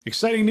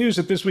Exciting news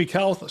at This Week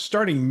Health.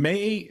 Starting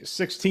May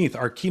 16th,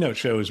 our keynote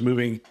show is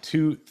moving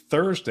to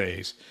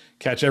Thursdays.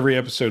 Catch every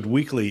episode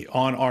weekly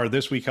on our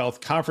This Week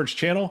Health conference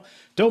channel.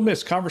 Don't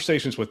miss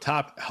conversations with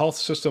top health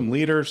system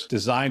leaders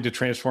designed to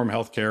transform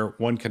healthcare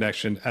one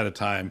connection at a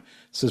time.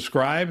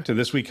 Subscribe to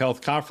This Week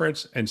Health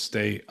conference and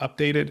stay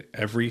updated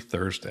every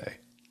Thursday.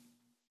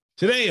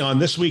 Today on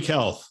This Week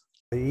Health.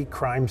 The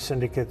crime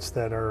syndicates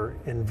that are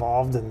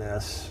involved in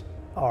this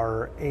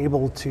are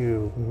able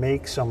to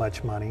make so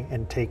much money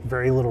and take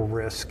very little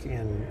risk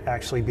in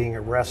actually being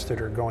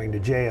arrested or going to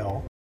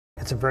jail.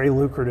 It's a very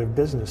lucrative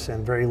business,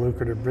 and very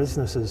lucrative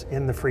businesses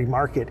in the free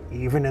market,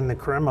 even in the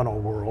criminal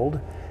world,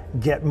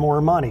 get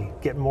more money,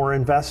 get more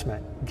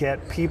investment,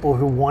 get people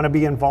who want to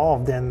be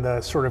involved in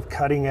the sort of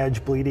cutting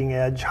edge, bleeding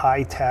edge,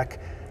 high tech.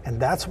 And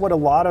that's what a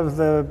lot of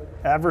the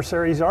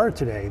adversaries are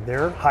today.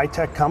 They're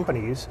high-tech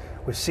companies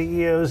with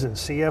CEOs and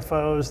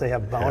CFOs. They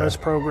have bonus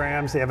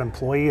programs. They have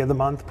employee of the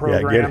month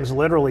programs.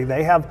 Literally,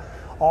 they have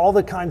all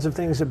the kinds of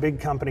things that big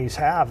companies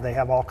have. They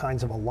have all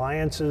kinds of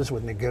alliances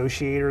with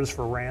negotiators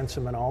for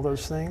ransom and all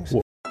those things.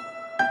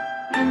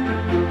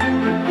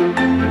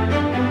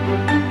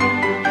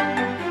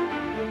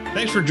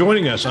 Thanks for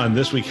joining us on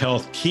This Week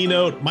Health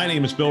Keynote. My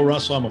name is Bill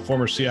Russell. I'm a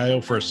former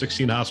CIO for a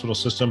 16-hospital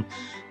system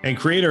and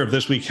creator of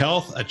This Week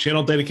Health, a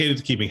channel dedicated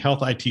to keeping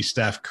health IT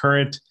staff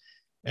current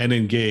and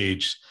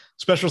engaged.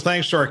 Special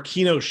thanks to our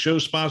keynote show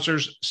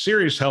sponsors,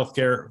 Sirius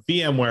Healthcare,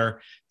 VMware,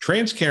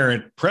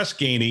 Transcarent, Press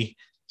Ganey,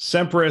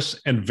 Sempris,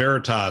 and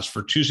Veritas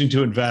for choosing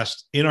to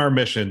invest in our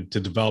mission to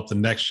develop the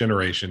next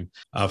generation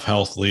of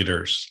health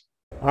leaders.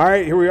 All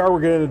right, here we are. We're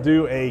going to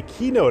do a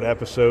keynote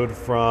episode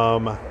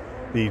from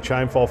the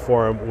Chimefall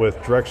Forum with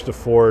Drexta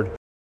Ford.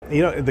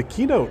 You know, the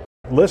keynote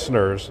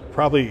listeners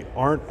probably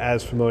aren't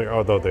as familiar,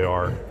 although they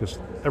are, because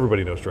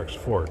everybody knows Drexta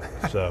Ford.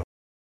 So,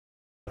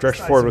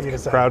 Drexta Ford with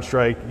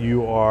CrowdStrike,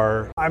 you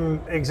are? I'm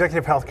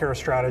executive healthcare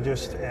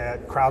strategist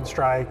at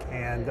CrowdStrike,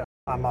 and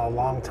I'm a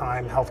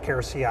longtime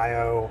healthcare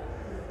CIO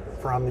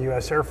from the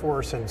U.S. Air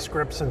Force and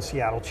Scripps and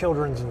Seattle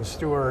Children's and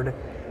Steward.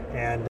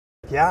 And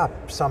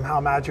somehow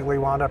magically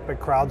wound up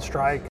at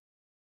CrowdStrike,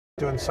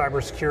 doing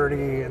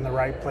cybersecurity in the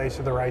right place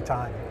at the right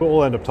time. But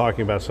we'll end up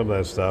talking about some of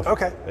that stuff.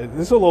 Okay.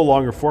 This is a little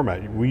longer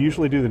format. We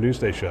usually do the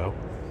Newsday show.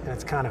 And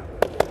it's kind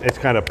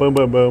of boom,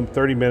 boom, boom,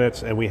 30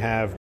 minutes, and we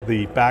have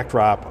the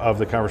backdrop of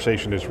the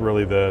conversation is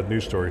really the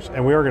news stories.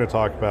 And we are going to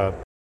talk about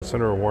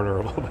Senator Warner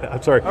a little bit.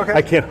 I'm sorry, okay.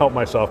 I can't help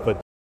myself, but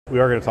we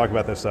are going to talk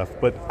about that stuff.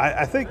 But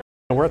I think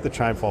we're at the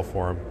Chimefall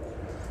Forum,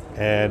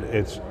 and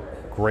it's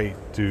great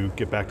to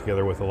get back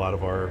together with a lot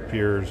of our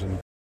peers. And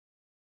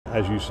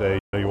as you say,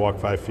 you walk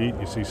 5 feet,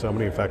 you see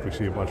somebody. In fact, we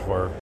see a bunch of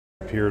our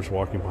peers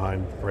walking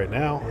behind right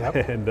now.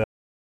 Yep.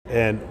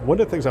 And one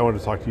of the things I wanted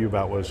to talk to you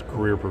about was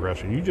career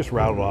progression. You just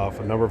rattled off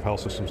a number of health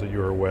systems that you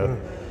were with.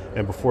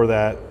 And before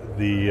that,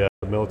 the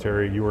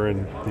military, you were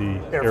in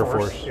the Air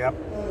Force. Yep.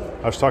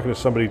 I was talking to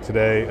somebody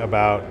today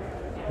about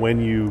when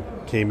you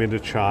came into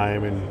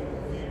Chime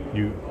and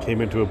you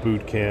came into a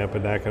boot camp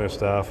and that kind of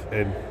stuff.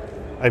 And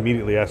I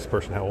immediately asked the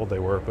person how old they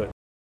were, but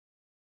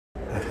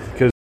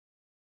because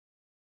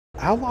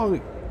how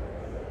long,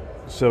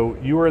 so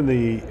you were in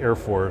the Air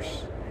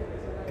Force,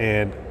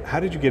 and how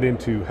did you get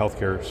into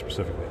healthcare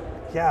specifically?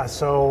 Yeah,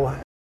 so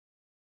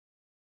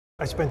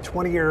I spent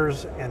 20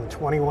 years and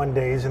 21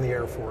 days in the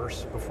Air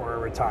Force before I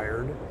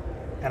retired,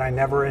 and I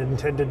never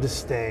intended to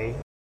stay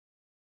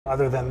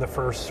other than the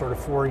first sort of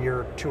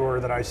 4-year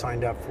tour that I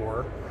signed up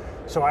for.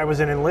 So I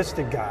was an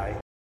enlisted guy,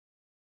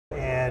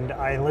 and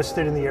I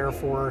enlisted in the Air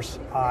Force.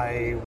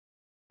 I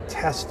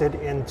tested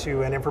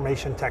into an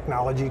information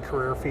technology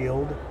career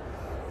field,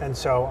 and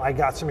so I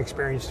got some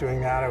experience doing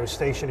that. I was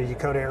stationed at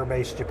Yokota Air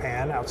Base,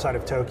 Japan, outside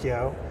of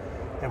Tokyo,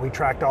 and we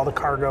tracked all the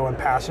cargo and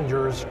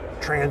passengers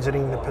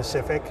transiting the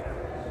Pacific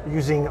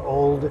using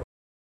old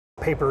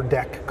paper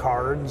deck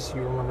cards.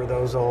 You remember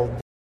those old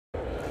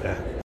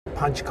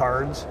punch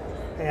cards?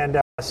 And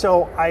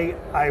so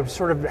I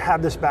sort of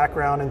had this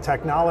background in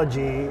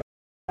technology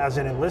as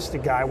an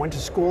enlisted guy. I went to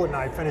school and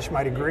I finished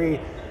my degree,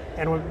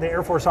 and the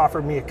Air Force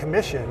offered me a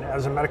commission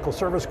as a medical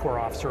service corps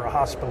officer, a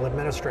hospital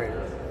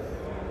administrator.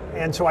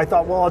 And so I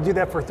thought, well, I'll do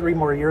that for 3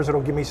 more years.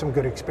 It'll give me some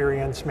good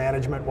experience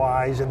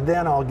management-wise, and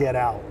then I'll get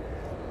out.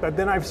 But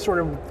then I've sort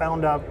of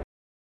found out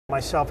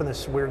myself in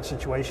this weird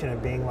situation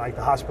of being like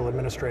the hospital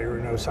administrator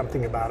who knows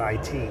something about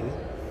IT.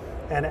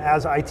 And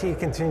as IT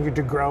continued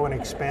to grow and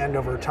expand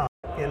over time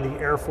in the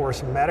Air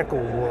Force medical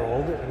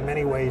world, in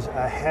many ways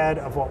ahead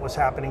of what was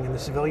happening in the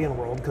civilian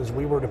world, because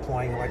we were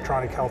deploying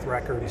electronic health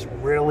records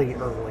really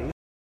early,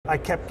 I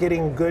kept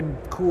getting good,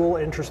 cool,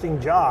 interesting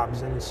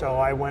jobs. And so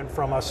I went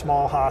from a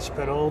small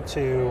hospital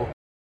to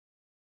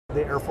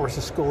the Air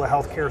Force's School of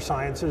Healthcare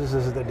Sciences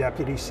as the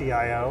deputy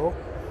CIO.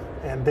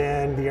 And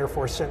then the Air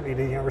Force sent me to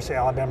the University of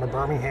Alabama,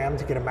 Birmingham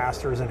to get a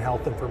master's in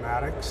health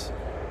informatics.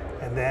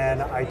 And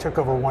then I took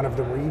over one of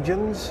the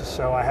regions.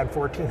 So I had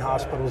 14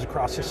 hospitals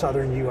across the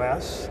southern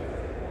US.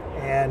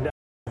 And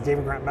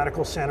David Grant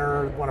Medical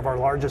Center, one of our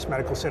largest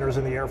medical centers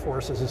in the Air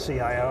Force, as a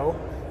CIO.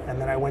 And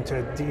then I went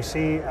to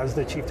DC as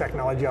the Chief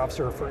Technology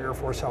Officer for Air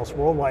Force Health's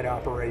worldwide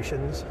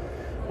operations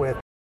with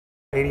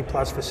 80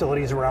 plus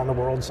facilities around the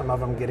world, some of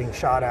them getting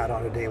shot at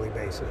on a daily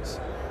basis.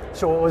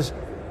 So it was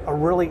a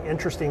really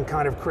interesting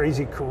kind of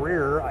crazy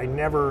career. I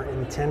never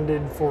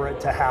intended for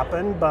it to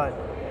happen, but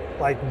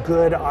like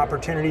good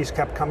opportunities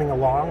kept coming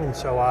along, and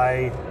so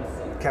I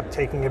kept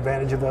taking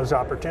advantage of those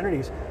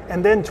opportunities.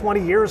 And then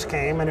 20 years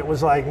came and it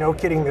was like, no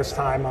kidding, this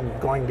time I'm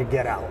going to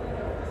get out.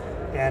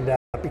 And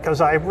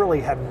because I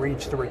really had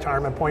reached the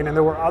retirement point and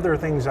there were other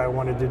things I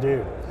wanted to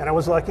do. And I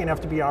was lucky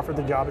enough to be offered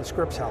the job at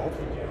Scripps Health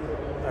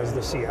as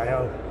the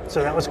CIO.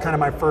 So that was kind of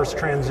my first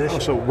transition.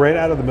 So right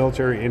out of the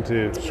military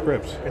into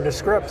Scripps. Into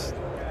Scripps.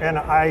 And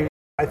I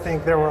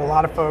think there were a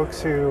lot of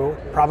folks who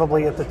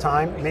probably at the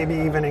time, maybe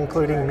even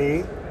including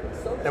me,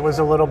 there was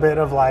a little bit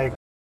of like,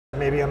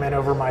 maybe I'm in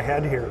over my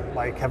head here.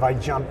 Like, have I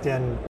jumped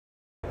in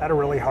at a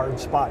really hard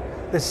spot?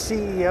 The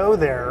CEO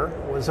there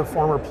was a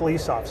former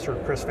police officer,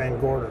 Chris Van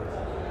Gorder.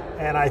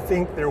 And I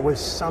think there was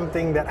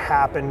something that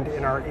happened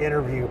in our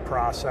interview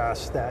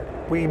process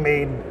that we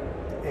made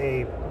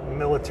a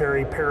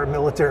military,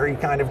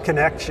 paramilitary kind of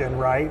connection,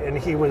 right? And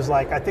he was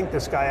like, I think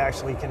this guy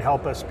actually can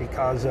help us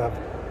because of,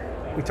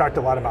 we talked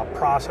a lot about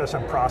process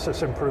and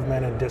process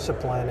improvement and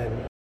discipline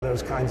and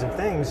those kinds of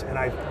things. And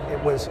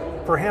it was,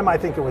 for him, I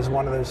think it was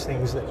one of those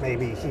things that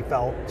maybe he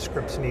felt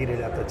Scripps needed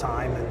at the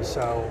time. And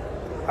so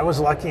I was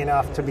lucky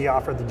enough to be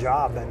offered the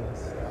job and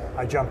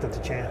I jumped at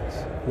the chance.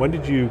 When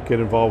did you get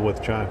involved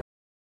with Chime?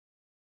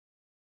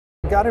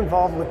 I got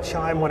involved with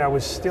Chime when I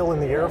was still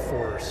in the Air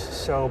Force,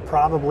 so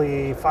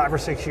probably 5 or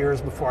 6 years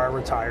before I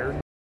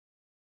retired.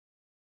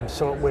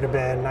 So it would have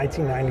been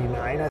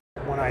 1999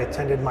 when I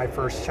attended my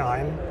first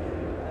Chime,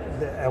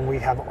 and we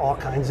have all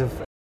kinds of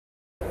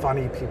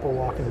funny people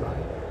walking by.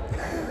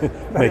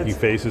 Making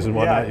faces and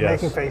whatnot, yeah,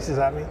 yes. Making faces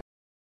at me.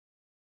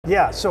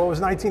 Yeah, so it was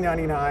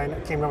 1999,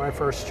 I came to my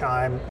first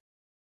Chime.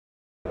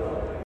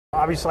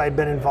 Obviously I'd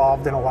been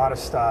involved in a lot of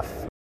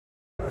stuff,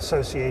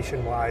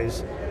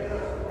 association-wise.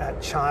 At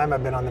Chime,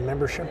 I've been on the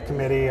membership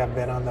committee, I've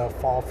been on the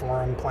fall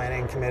forum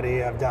planning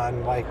committee, I've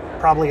done like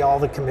probably all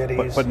the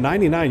committees. But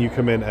 99, you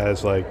come in as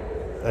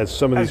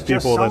some of these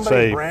people that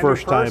say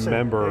first-time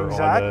member.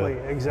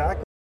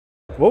 Exactly.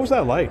 What was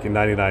that like in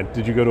 99?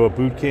 Did you go to a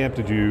boot camp?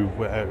 Did you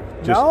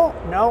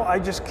No, I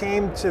just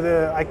came to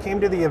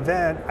the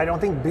event. I don't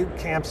think boot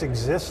camps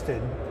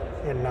existed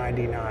in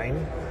 99.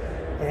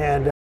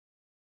 And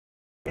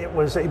it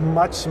was a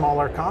much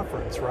smaller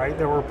conference, right?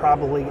 There were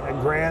probably a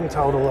grand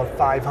total of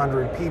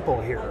 500 people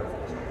here.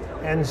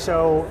 And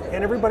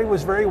everybody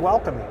was very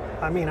welcoming.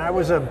 I mean, I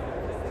was a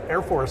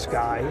Air Force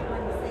guy.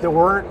 There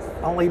weren't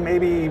only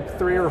maybe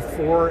 3 or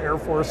 4 Air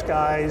Force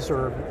guys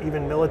or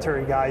even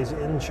military guys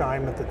in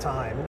Chime at the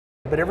time.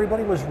 But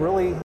everybody was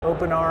really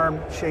open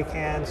armed, shake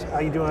hands, how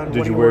you doing?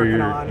 Did you wear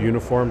your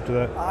uniform to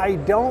that? I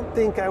don't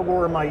think I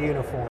wore my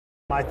uniform.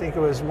 I think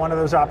it was one of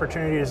those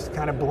opportunities to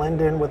kind of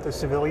blend in with the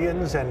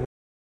civilians and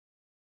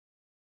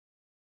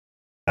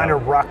kind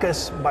of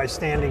ruckus by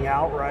standing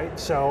out, right?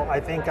 So I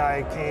think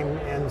I came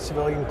in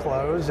civilian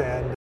clothes,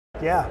 and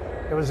yeah,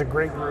 it was a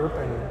great group.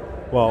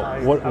 And well,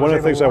 one of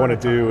the things I want to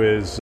do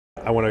is,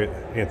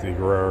 Anthony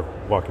Guerrero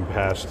walking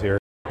past here,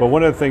 but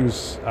one of the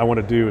things I want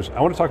to do is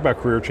I want to talk about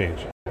career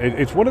change.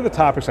 It's one of the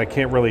topics I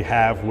can't really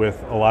have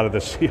with a lot of the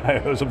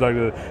CIOs I'm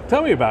talking to.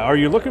 Tell me about it. Are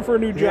you looking for a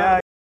new job? Yeah.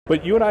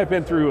 But you and I have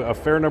been through a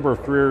fair number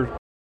of career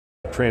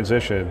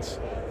transitions.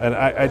 And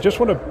I just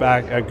want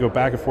to go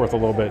back and forth a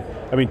little bit.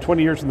 I mean,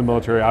 20 years in the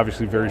military,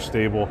 obviously very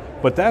stable,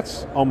 but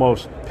that's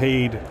almost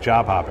paid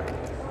job hopping.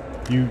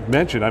 You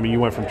mentioned, I mean, you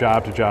went from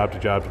job to job to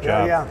job to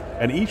job. Yeah.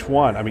 And each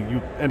one, I mean, you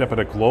end up in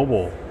a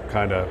global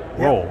kind of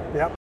role.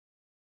 Yep.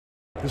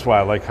 This is why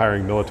I like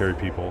hiring military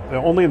people.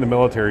 Only in the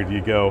military do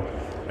you go,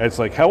 it's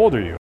like, how old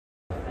are you?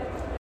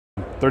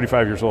 I'm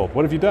 35 years old.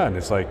 What have you done?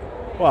 It's like,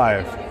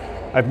 well,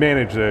 I've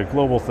managed a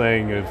global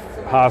thing of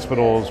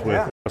hospitals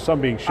with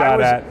some being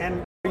shot at.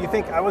 And you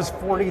think I was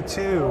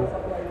 42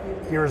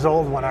 years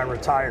old when I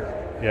retired.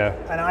 Yeah.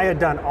 And I had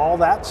done all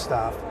that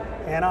stuff,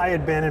 and I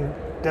had been in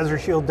Desert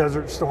Shield,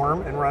 Desert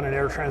Storm, and run an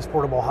air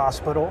transportable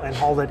hospital and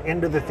hauled it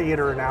into the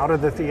theater and out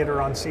of the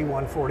theater on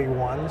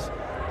C-141s.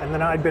 And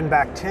then I'd been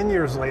back 10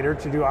 years later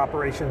to do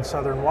Operation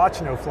Southern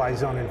Watch No-Fly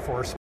Zone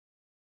Enforcement,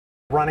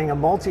 running a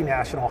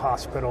multinational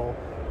hospital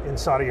in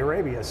Saudi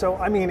Arabia. So,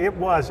 I mean,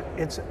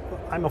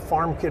 I'm a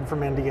farm kid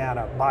from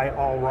Indiana. By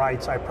all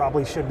rights, I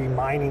probably should be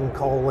mining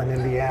coal in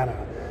Indiana.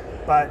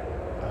 But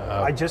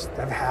I just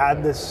have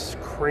had this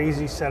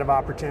crazy set of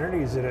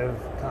opportunities that have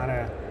kind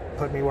of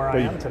put me where I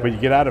am today. But you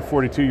get out at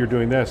 42, you're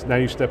doing this, now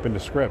you step into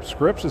Scripps.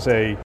 Scripps is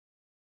a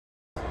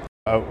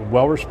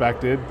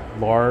well-respected,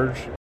 large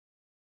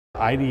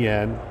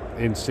IDN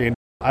in San.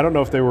 I don't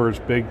know if they were as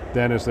big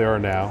then as they are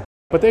now,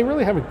 but they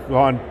really haven't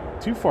gone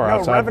too far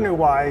outside.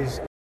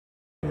 Revenue-wise,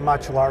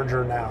 much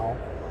larger now,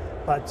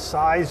 but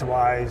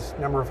size-wise,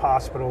 number of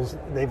hospitals,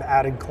 they've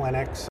added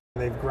clinics,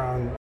 they've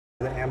grown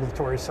the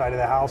ambulatory side of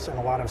the house and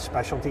a lot of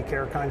specialty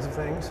care kinds of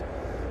things,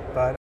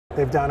 but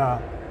they've done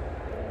a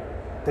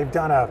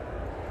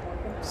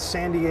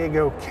San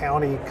Diego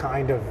County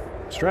kind of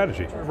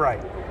strategy.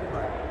 Right.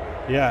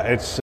 Yeah,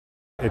 it's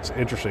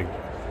interesting,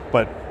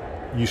 but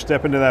you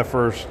step into that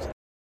first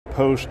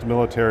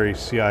post-military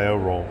CIO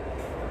role.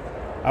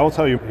 I will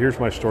tell you, here's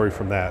my story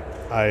from that.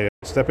 I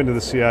step into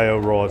the CIO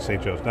role at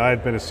St. Joe's. Now, I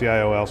had been a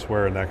CIO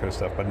elsewhere and that kind of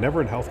stuff, but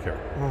never in healthcare.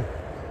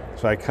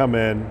 So I come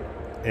in,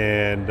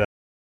 and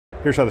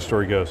here's how the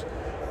story goes.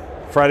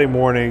 Friday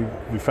morning,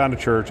 we found a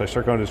church. I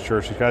start going to this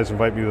church. These guys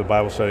invite me to the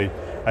Bible study.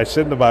 I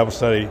sit in the Bible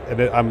study, and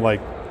I'm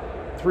like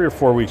 3 or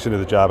 4 weeks into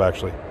the job,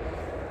 actually.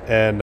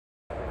 And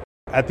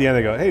at the end,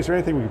 they go, hey, is there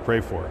anything we can pray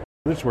for?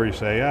 This is where you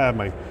say,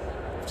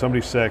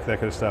 somebody's sick, that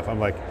kind of stuff. I'm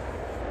like,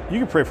 you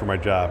can pray for my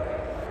job.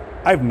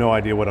 I have no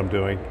idea what I'm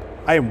doing.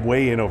 I am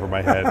way in over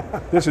my head.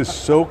 This is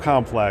so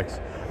complex.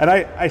 And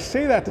I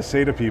say that to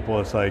say to people,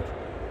 it's like,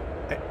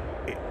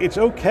 it's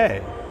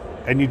okay.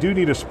 And you do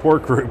need a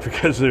support group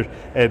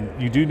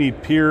and you do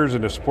need peers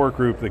and a support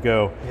group that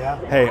go,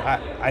 hey,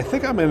 I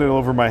think I'm in it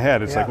over my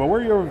head. It's like, well,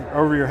 where are you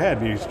over your head?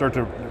 And you start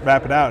to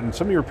map it out, and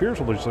some of your peers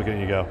will just look at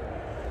you and go,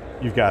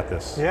 you've got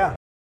this. Yeah.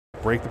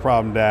 Break the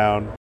problem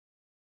down,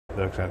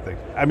 those kind of things.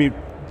 I mean,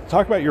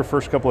 talk about your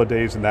first couple of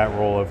days in that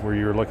role of where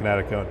you were looking at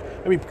it going,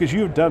 because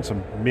you've done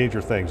some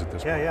major things at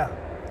this point. Yeah.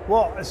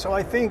 Well, so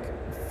I think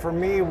for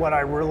me, what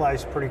I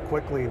realized pretty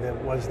quickly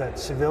was that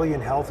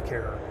civilian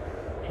healthcare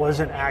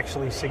wasn't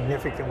actually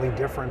significantly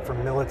different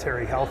from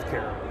military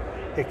healthcare,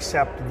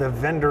 except the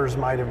vendors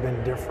might have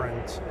been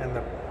different and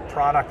the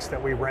products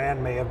that we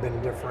ran may have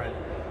been different.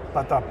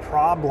 But the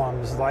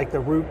problems, like the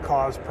root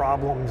cause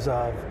problems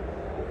of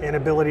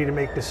inability to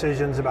make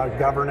decisions about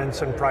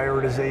governance and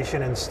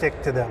prioritization and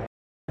stick to them.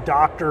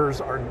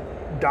 Doctors are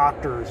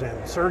doctors,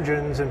 and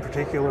surgeons, and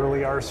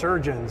particularly are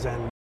surgeons,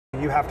 and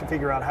you have to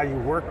figure out how you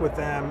work with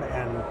them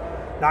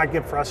and not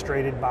get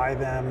frustrated by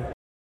them.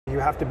 You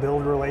have to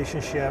build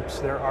relationships.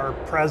 There are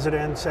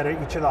presidents at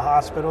each of the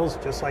hospitals,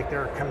 just like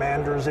there are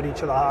commanders at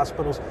each of the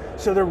hospitals.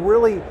 So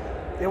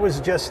it was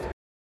just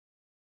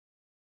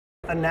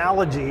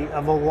analogy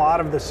of a lot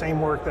of the same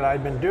work that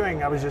I'd been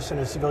doing. I was just in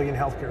a civilian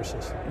healthcare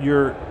system.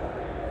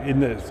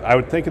 I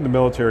would think in the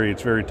military,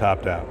 it's very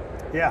top down.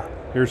 Yeah.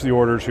 Here's the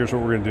orders, here's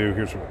what we're going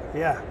to do,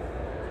 Yeah.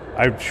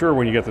 I'm sure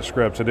when you get the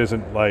scripts, it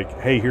isn't like,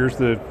 hey,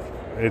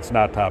 it's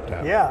not top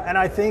down. Yeah, and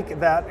I think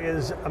that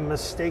is a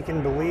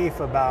mistaken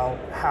belief about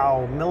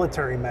how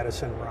military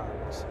medicine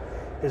runs,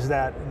 is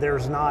that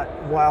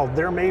while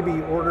there may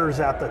be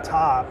orders at the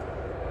top,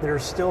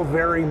 there's still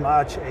very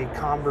much a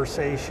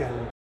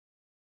conversation.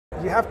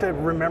 You have to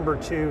remember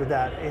too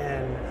that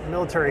in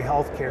military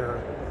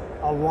healthcare,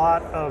 a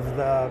lot of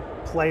the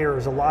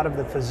players, a lot of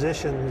the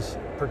physicians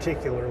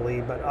particularly,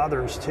 but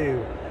others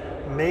too,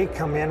 may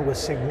come in with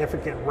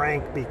significant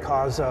rank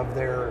because of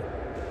their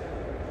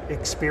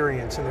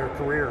experience in their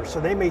career.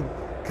 So they may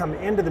come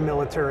into the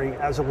military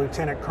as a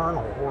lieutenant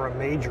colonel or a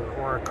major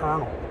or a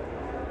colonel.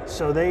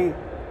 So they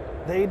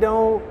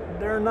don't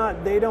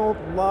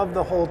love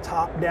the whole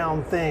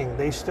top-down thing.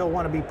 They still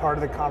want to be part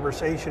of the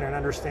conversation and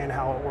understand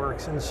how it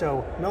works. And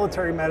so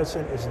military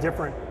medicine is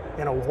different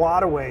in a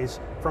lot of ways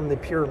from the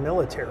pure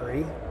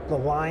military, the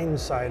line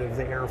side of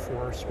the Air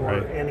Force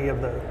or any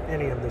of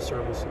the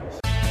services.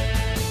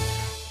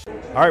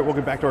 All right, we'll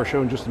get back to our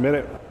show in just a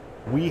minute.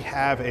 We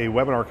have a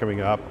webinar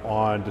coming up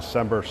on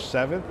December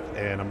 7th,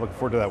 and I'm looking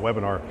forward to that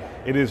webinar.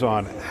 It is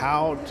on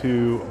how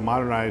to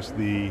modernize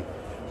the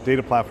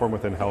data platform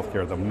within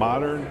healthcare, the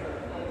modern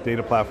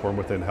data platform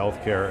within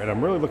healthcare, and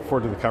I'm really looking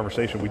forward to the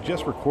conversation. We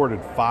just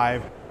recorded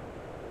 5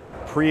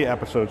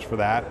 pre-episodes for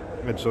that,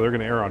 and so they're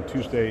going to air on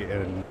Tuesday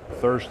and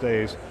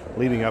Thursdays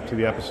leading up to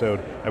the episode,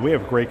 and we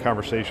have a great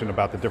conversation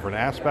about the different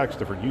aspects,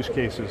 different use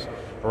cases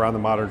around the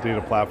modern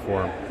data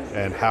platform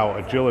and how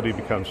agility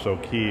becomes so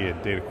key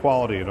and data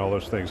quality and all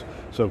those things.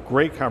 So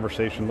great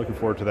conversation, looking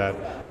forward to that.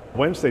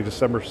 Wednesday,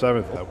 December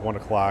 7th at 1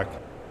 o'clock.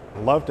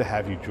 Love to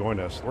have you join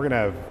us. We're going to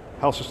have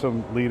health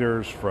system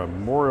leaders from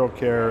Memorial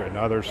Care and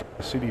others.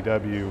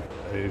 CDW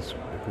is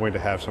going to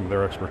have some of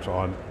their experts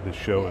on the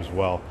show as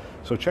well.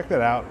 So check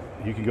that out.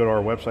 You can go to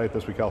our website,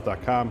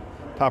 thisweekhealth.com.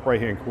 Top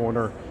right-hand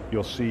corner,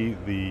 you'll see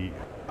the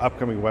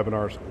upcoming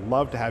webinars.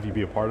 Love to have you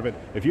be a part of it.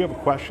 If you have a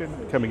question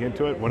coming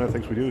into it, one of the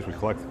things we do is we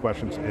collect the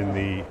questions in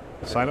the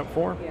sign-up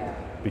form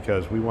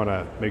because we want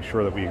to make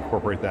sure that we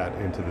incorporate that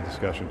into the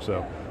discussion.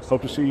 So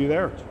hope to see you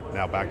there.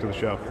 Now back to the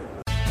show.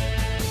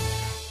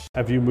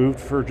 Have you moved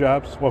for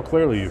jobs? Well,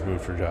 clearly you've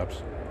moved for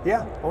jobs.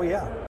 Yeah, oh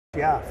yeah.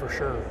 Yeah, for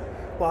sure.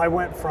 Well, I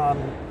went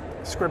from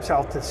Scripps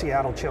Health to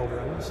Seattle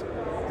Children's,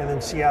 and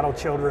then Seattle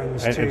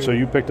Children's to... And so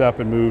you picked up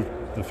and moved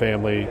the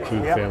family to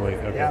the family?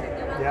 Okay.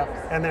 Yeah.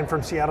 And then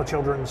from Seattle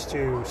Children's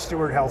to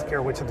Steward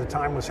Healthcare, which at the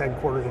time was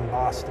headquartered in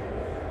Boston.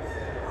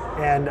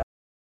 And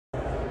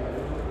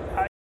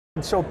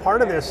so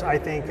part of this, I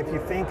think, if you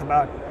think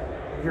about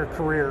your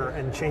career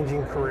and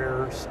changing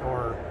careers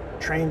or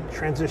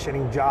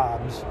transitioning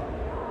jobs,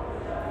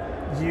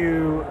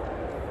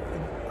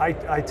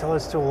 I tell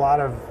this to a lot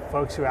of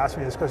folks who ask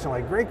me this question,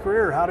 like, great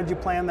career, how did you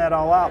plan that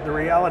all out? The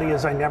reality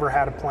is I never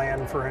had a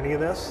plan for any of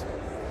this.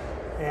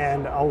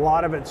 And a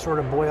lot of it sort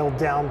of boiled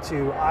down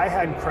to, I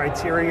had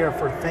criteria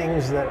for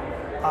things that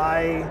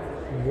I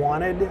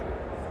wanted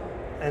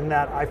and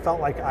that I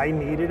felt like I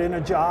needed in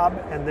a job,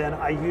 and then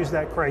I used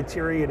that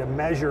criteria to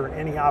measure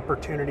any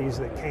opportunities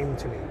that came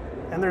to me.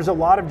 And there's a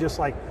lot of just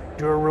like,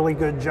 do a really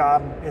good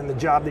job in the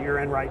job that you're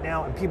in right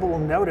now, and people will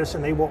notice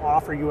and they will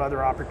offer you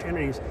other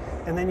opportunities.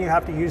 And then you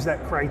have to use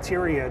that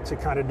criteria to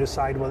kind of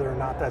decide whether or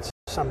not that's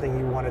something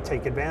you want to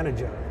take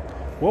advantage of.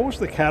 What was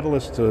the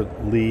catalyst to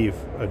leave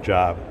a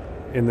job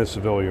in the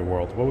civilian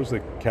world? What was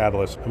the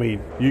catalyst? I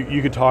mean,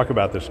 you could talk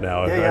about this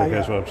now,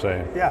 that's what I'm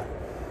saying. Yeah.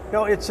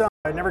 No,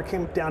 it never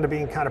came down to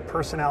being kind of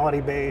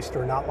personality based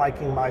or not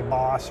liking my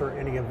boss or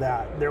any of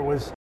that. There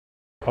was...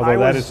 Although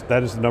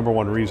that is the number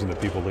one reason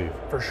that people leave.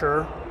 For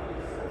sure.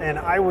 And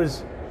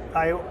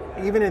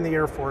even in the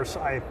Air Force,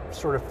 I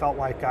sort of felt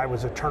like I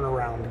was a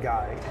turnaround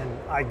guy. And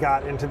I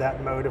got into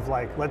that mode of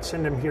like, let's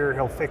send him here,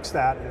 he'll fix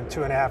that. In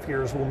 2.5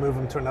 years, we'll move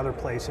him to another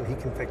place and he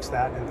can fix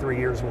that. In 3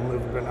 years, we'll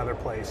move him to another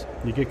place.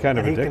 You get kind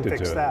of addicted to it. He can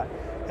fix that.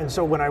 And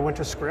so when I went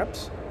to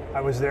Scripps,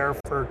 I was there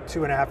for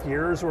 2.5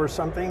 years or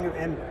something.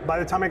 And by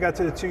the time I got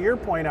to the 2-year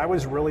point, I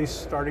was really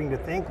starting to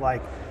think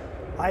like,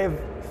 I have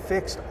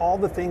fixed all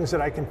the things that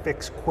I can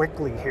fix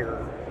quickly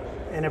here.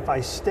 And if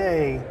I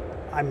stay,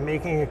 I'm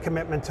making a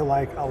commitment to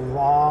like a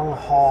long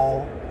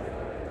haul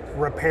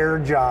repair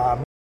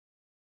job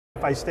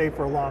if I stay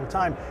for a long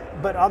time.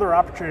 But other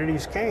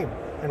opportunities came,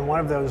 and one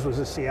of those was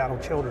the Seattle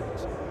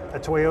Children's, a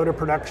Toyota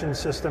Production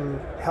System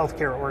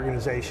healthcare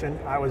organization.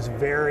 I was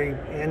very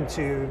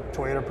into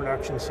Toyota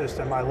Production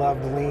System. I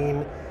loved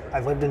lean. I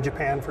lived in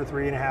Japan for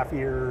 3.5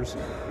 years.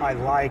 I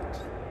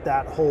liked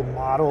that whole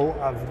model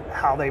of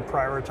how they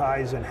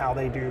prioritize and how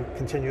they do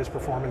continuous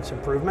performance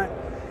improvement.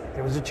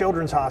 It was a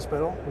children's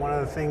hospital. One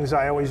of the things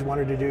I always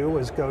wanted to do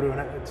was go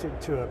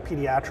to a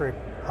pediatric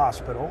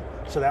hospital.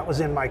 So that was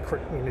in my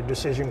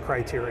decision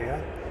criteria.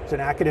 It's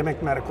an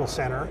academic medical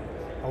center.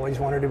 I always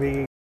wanted to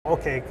be,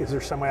 okay, is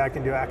there some way I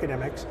can do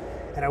academics?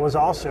 And I was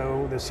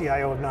also the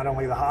CIO of not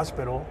only the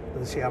hospital, but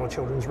the Seattle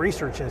Children's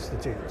Research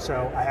Institute.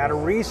 So I had a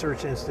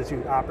research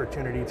institute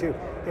opportunity too.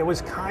 It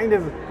was kind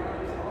of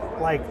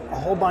like a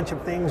whole bunch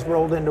of things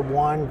rolled into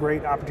one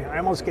great opportunity. I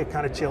almost get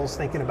kind of chills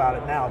thinking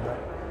about it now, but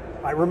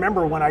I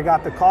remember when I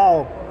got the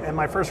call and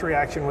my first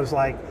reaction was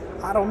like,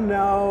 I don't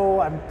know,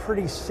 I'm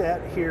pretty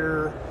set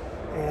here.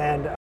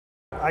 And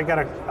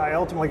I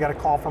ultimately got a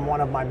call from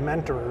one of my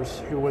mentors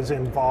who was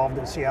involved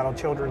at Seattle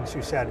Children's,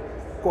 who said,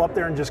 go up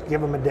there and just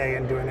give them a day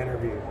and do an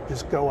interview.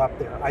 Just go up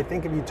there. I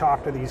think if you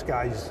talk to these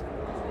guys,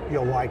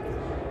 you'll like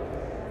them.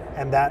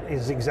 And that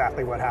is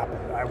exactly what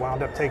happened. I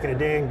wound up taking a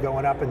day and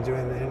going up and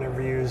doing the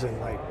interviews, and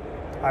like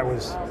I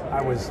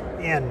was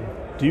in.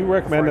 Do you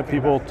recommend that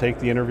people take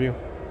the interview?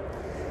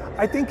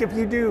 I think if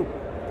you do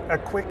a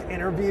quick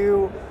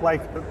interview,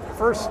 like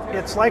first,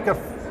 it's like a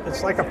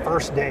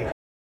first date.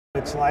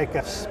 It's like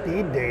a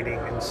speed dating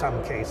in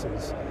some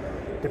cases.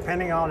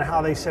 Depending on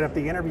how they set up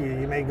the interview,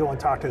 you may go and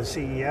talk to the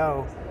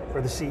CEO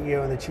or the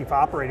CEO and the chief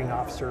operating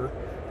officer.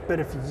 But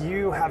if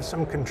you have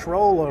some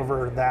control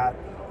over that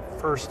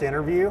first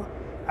interview,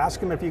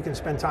 ask them if you can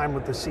spend time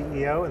with the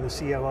CEO and the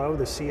COO,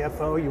 the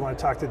CFO. You want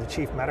to talk to the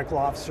chief medical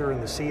officer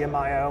and the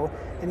CMIO.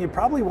 And you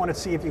probably want to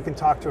see if you can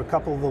talk to a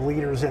couple of the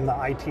leaders in the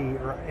IT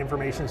or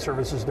information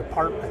services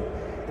department.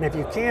 And if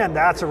you can,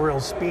 that's a real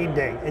speed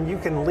date. And you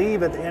can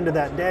leave at the end of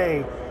that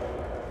day,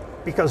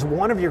 because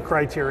one of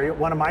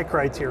my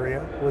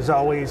criteria was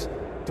always,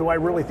 do I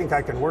really think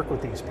I can work with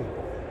these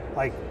people?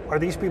 Like, are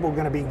these people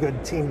going to be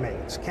good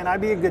teammates? Can I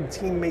be a good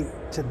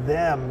teammate to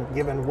them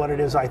given what it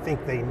is I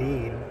think they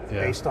need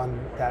based on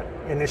that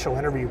initial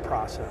interview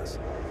process?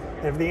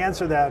 And if the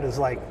answer to that is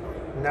like,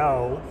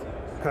 no,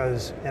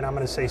 and I'm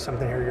going to say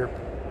something here,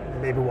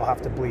 maybe we'll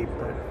have to bleep,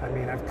 but I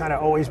mean, I've kind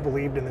of always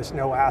believed in this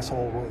no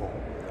asshole rule.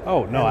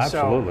 Oh, no, and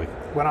absolutely. So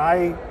when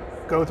I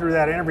go through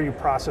that interview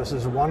process,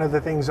 is one of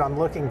the things I'm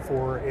looking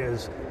for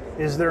is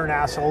there an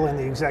asshole in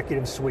the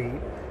executive suite?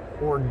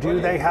 Or do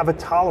they have a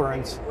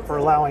tolerance for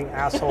allowing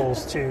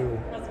assholes to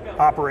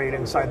operate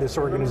inside this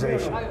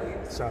organization?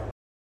 So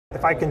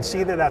if I can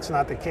see that that's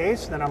not the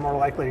case, then I'm more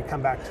likely to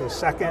come back to a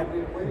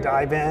second,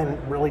 dive in,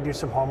 really do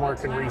some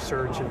homework and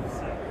research and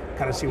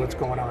kind of see what's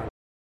going on.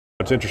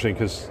 It's interesting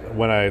because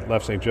when I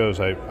left St.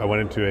 Joe's, I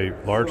went into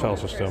a large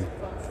health system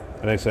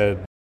and they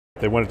said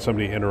they wanted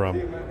somebody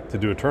interim to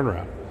do a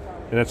turnaround.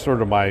 And that's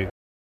sort of my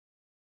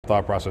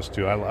thought process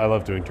too. I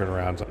love doing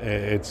turnarounds.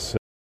 It's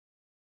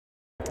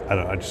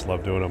I just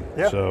love doing them.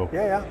 Yeah. So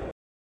yeah.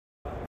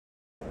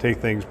 Take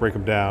things, break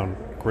them down,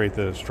 create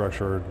the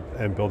structure,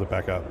 and build it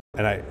back up.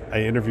 And I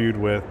interviewed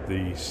with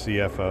the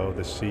CFO,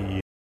 the CEO,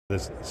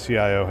 the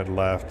CIO had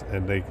left,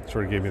 and they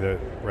sort of gave me the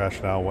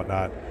rationale and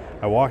whatnot.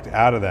 I walked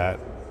out of that.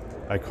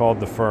 I called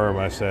the firm.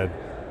 I said,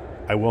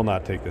 I will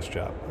not take this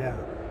job. Yeah.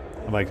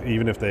 I'm like,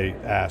 even if they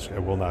ask, I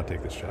will not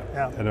take this job.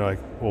 Yeah. And they're like,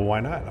 well, why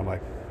not? I'm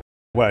like,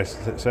 what I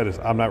said is,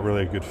 I'm not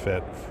really a good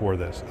fit for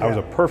this. Yeah. I was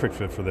a perfect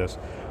fit for this,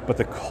 but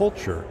the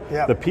culture,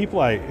 yeah. the people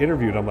I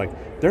interviewed, I'm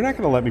like, they're not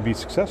going to let me be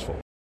successful.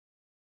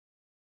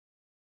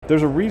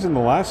 There's a reason the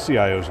last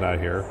CIO's not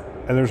here,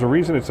 And there's a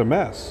reason it's a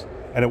mess.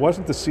 And it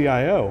wasn't the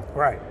CIO.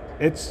 Right.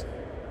 It's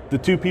the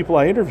two people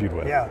I interviewed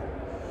with. Yeah.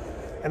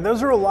 And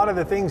those are a lot of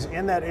the things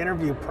in that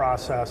interview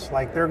process.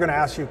 Like, they're going to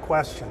ask you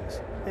questions,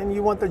 and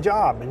you want the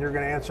job, and you're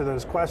going to answer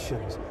those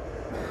questions.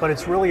 But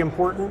it's really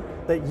important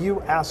that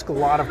you ask a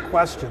lot of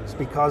questions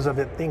because of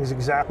things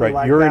exactly like that.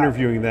 Right, you're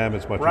interviewing them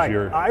as much as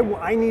you're...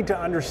 I need to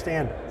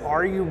understand,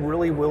 are you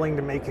really willing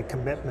to make a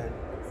commitment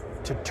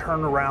to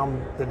turn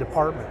around the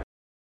department?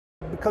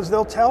 Because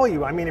they'll tell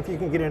you, I mean, if you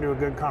can get into a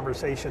good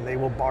conversation, they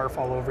will barf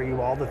all over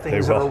you all the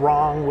things that are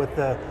wrong with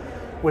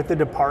the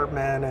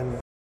department and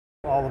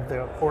all of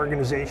the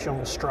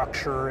organizational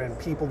structure and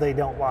people they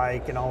don't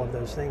like and all of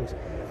those things.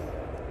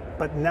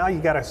 But now you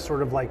got to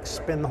sort of like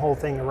spin the whole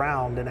thing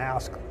around and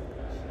ask,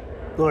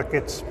 look,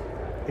 it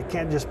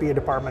can't just be a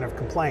department of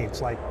complaints.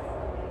 Like,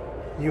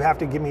 you have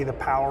to give me the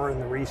power and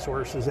the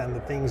resources and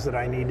the things that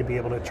I need to be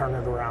able to turn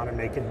it around and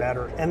make it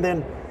better. And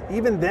then,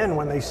 even then,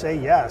 when they say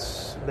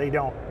yes,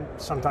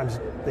 sometimes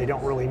they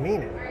don't really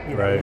mean it. You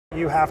know,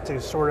 you have to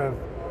sort of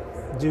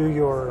do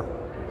your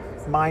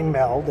mind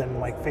meld and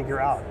like figure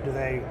out,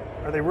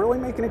 are they really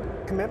making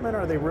a commitment?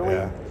 Are they really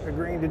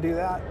agreeing to do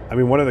that? I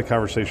mean, one of the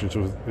conversations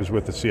is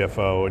with the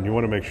CFO, and you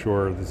want to make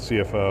sure the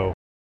CFO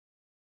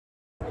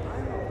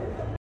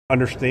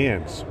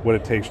understands what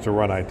it takes to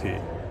run IT.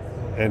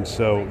 And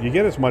so you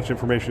get as much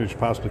information as you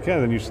possibly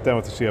can, then you sit down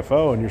with the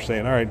CFO and you're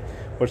saying, all right,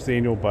 what's the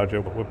annual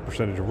budget? What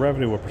percentage of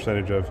revenue? What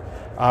percentage of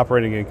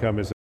operating income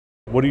is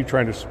it? What are you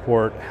trying to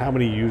support? How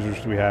many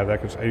users do we have?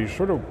 And you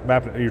sort of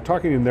map it, and you're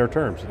talking in their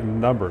terms,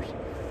 in numbers.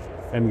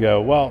 And go,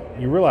 well,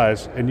 you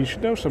realize, and you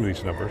should know some of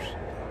these numbers,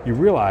 you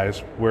realize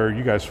where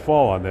you guys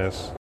fall on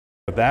this,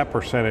 that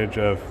percentage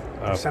of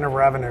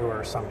revenue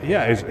or something.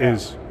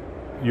 Is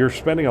you're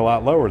spending a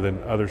lot lower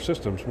than other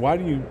systems. Why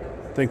do you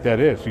think that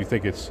is? Do you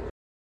think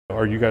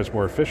are you guys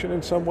more efficient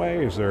in some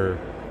way? Is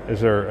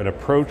there an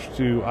approach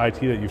to IT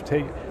that you've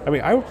taken? I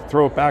mean, I would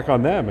throw it back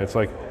on them. It's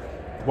like,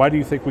 why do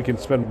you think we can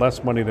spend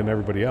less money than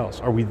everybody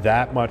else? Are we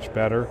that much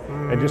better?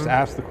 Mm-hmm. And just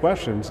ask the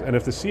questions. And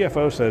if the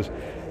CFO says,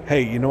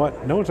 hey, you know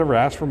what? No one's ever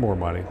asked for more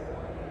money.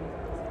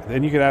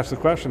 Then you could ask the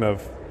question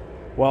of,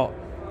 well,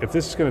 if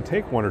this is going to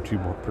take 1 or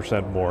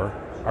 2% more,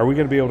 are we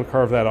going to be able to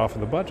carve that off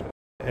of the budget?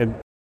 And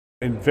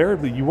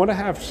invariably, you want to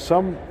have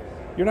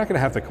you're not going to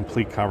have the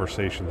complete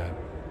conversation then,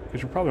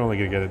 because you're probably only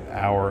going to get an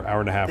hour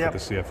and a half with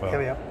the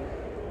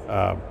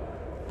CFO.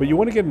 But you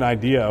want to get an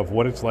idea of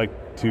what it's like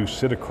to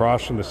sit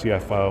across from the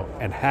CFO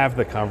and have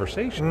the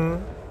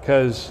conversation,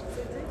 because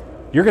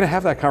you're going to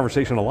have that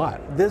conversation a lot.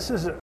 This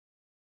is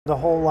the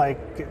whole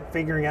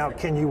figuring out,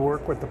 can you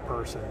work with the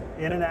person?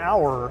 In an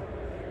hour,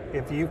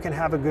 if you can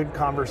have a good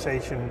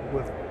conversation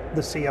with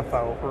the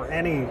CFO or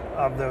any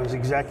of those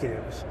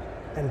executives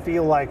and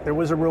feel like there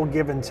was a real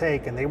give and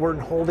take and they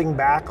weren't holding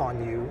back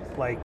on you,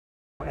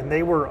 and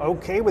they were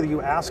okay with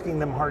you asking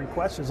them hard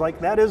questions,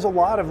 that is a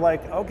lot of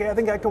okay, I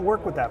think I can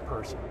work with that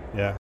person.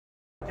 Yeah.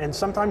 And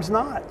sometimes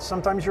not.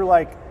 Sometimes you're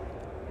like,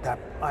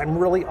 I'm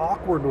really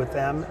awkward with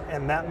them,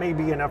 and that may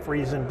be enough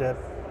reason to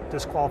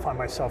disqualify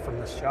myself from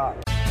this job.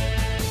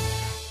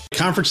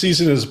 Conference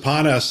season is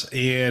upon us,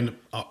 and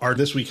our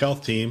This Week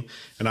Health team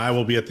and I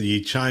will be at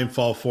the Chime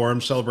Fall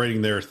Forum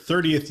celebrating their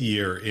 30th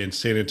year in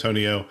San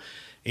Antonio.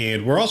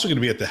 And we're also going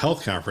to be at the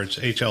Health Conference,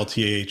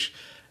 HLTH,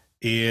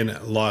 in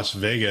Las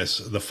Vegas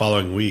the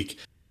following week.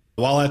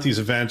 While at these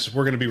events,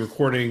 we're going to be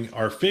recording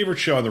our favorite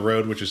show on the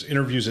road, which is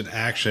Interviews in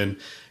Action.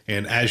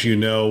 And as you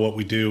know, what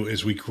we do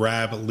is we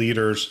grab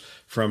leaders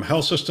from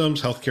health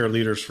systems, healthcare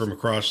leaders from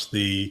across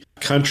the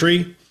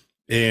country,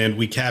 and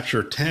we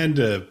capture 10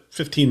 to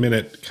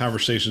 15-minute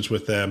conversations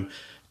with them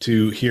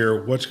to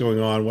hear what's going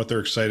on, what they're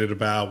excited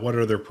about, what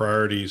are their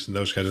priorities, and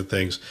those kinds of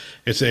things.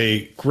 It's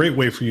a great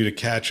way for you to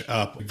catch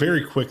up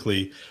very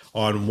quickly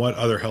on what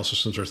other health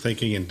systems are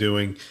thinking and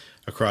doing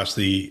across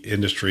the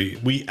industry.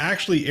 We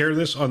actually air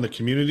this on the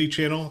community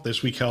channel,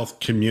 This Week Health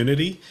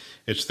Community.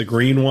 It's the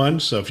green one.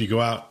 So if you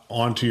go out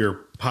onto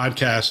your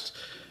podcast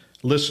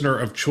listener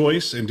of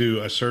choice and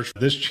do a search,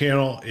 this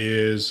channel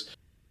is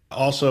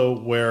also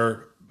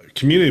where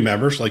community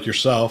members like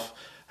yourself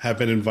have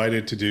been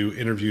invited to do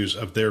interviews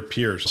of their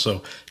peers.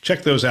 So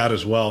check those out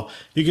as well.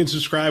 You can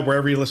subscribe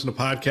wherever you listen to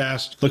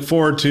podcasts. Look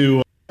forward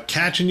to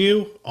catching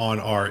you on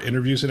our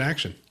Interviews in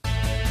Action.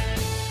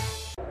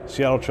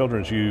 Seattle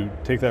Children's, you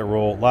take that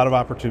role, a lot of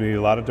opportunity,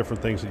 a lot of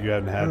different things that you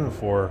hadn't had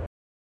before.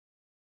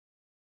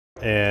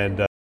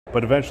 And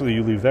but eventually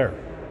you leave there.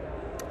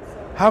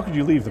 How could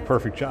you leave the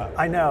perfect job?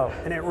 I know,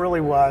 and it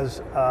really was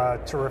a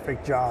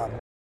terrific job.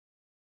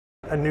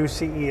 A new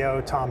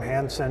CEO, Tom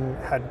Hansen,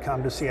 had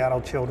come to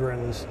Seattle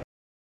Children's.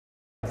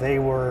 They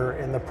were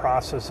in the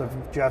process of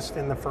just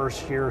in the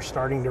first year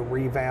starting to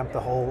revamp the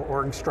whole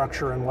org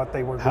structure and what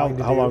they were going to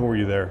do. How long were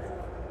you there?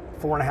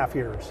 4.5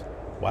 years.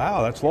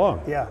 Wow, that's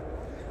long. Yeah.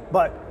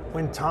 But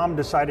when Tom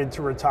decided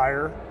to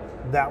retire,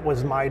 that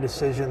was my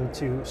decision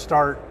to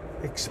start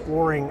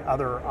exploring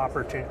other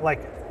opportunities.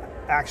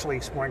 Actually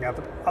exploring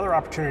other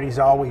opportunities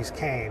always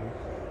came,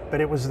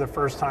 but it was the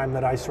first time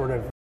that I sort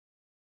of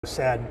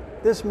said,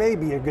 this may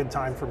be a good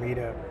time for me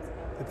to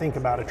think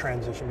about a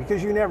transition,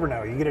 because you never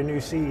know. You get a new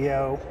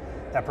CEO,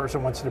 that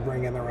person wants to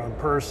bring in their own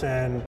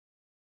person.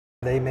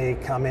 They may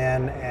come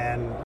in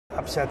and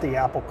upset the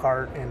apple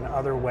cart in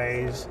other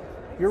ways.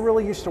 You're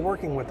really used to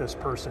working with this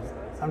person.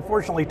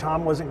 Unfortunately,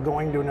 Tom wasn't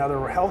going to another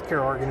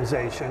healthcare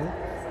organization,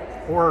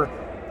 or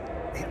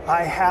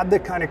I had the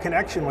kind of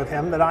connection with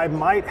him that I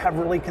might have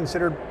really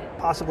considered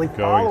possibly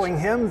following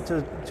him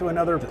to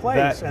another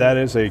place. That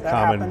is a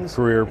common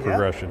career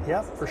progression.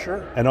 Yeah, for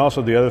sure. And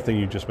also the other thing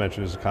you just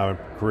mentioned is a common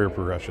career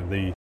progression.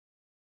 The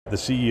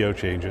CEO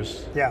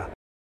changes. Yeah.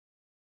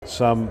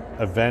 Some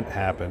event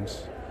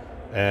happens,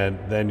 and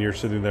then you're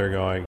sitting there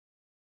going,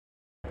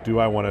 do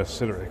I want to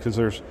sit, because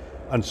there's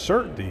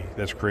uncertainty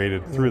that's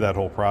created through that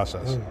whole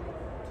process.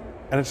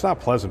 And it's not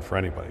pleasant for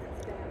anybody.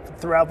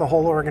 Throughout the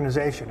whole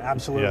organization,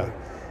 absolutely. Yeah.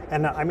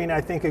 And I mean,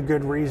 I think a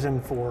good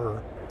reason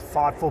for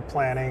thoughtful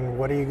planning,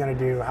 what are you going to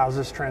do, how's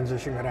this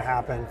transition going to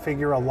happen,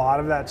 figure a lot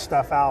of that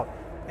stuff out,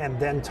 and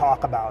then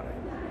talk about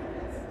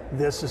it.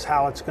 This is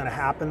how it's going to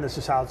happen, this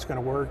is how it's going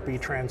to work, be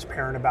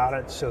transparent about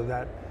it so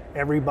that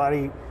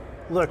everybody,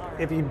 look,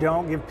 if you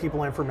don't give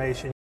people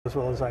information, as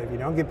well as if you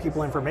don't give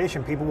people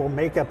information, people will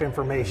make up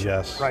information.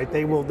 Yes. Right?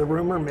 The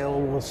rumor mill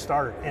will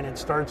start, and it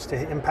starts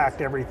to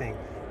impact everything.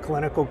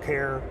 Clinical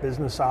care,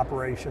 business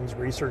operations,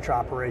 research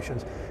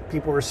operations.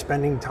 People are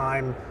spending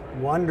time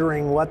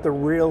wondering what the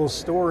real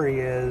story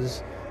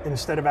is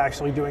instead of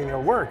actually doing their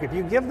work. If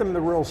you give them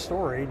the real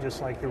story,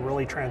 just like you're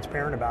really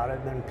transparent about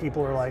it, then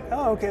people are like,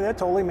 oh, okay, that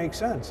totally makes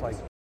sense. Like,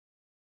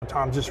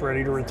 Tom's just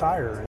ready to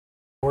retire.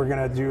 We're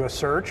going to do a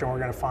search and we're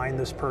going to find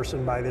this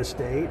person by this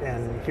date,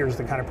 and here's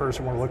the kind of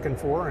person we're looking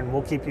for, and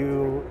we'll keep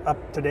you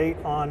up to date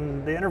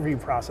on the interview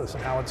process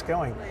and how it's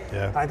going.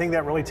 Yeah. I think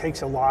that really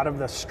takes a lot of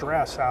the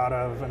stress out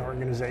of an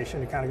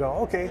organization to kind of go,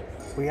 okay,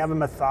 we have a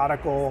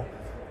methodical,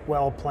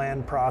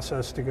 well-planned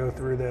process to go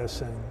through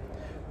this. And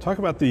talk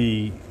about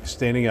the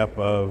standing up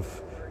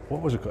of,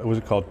 what was it? Was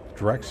it called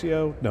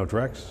Drexio? No,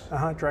 Drexio.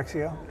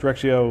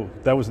 Drexio,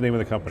 that was the name of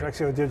the company.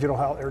 Drexio Digital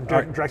Health, or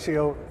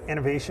Drexio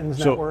Innovations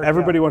so Network.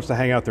 Everybody wants to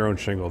hang out their own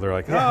shingle. They're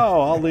like, oh,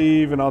 I'll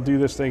leave and I'll do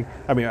this thing.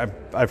 I mean,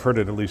 I've heard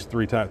it at least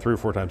three or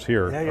four times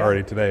here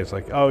already today. It's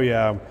like, oh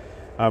yeah,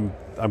 I'm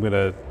going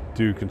to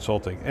do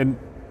consulting. And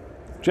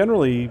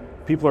generally,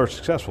 people are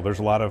successful. There's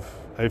a lot of,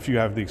 if you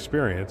have the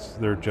experience,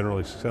 they're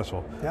generally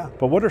successful. Yeah.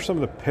 But what are some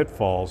of the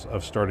pitfalls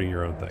of starting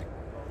your own thing?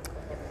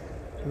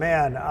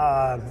 Man,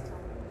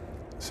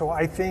 so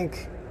I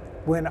think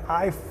when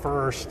I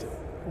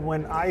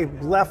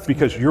left...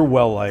 Because you're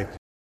well-liked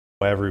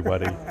by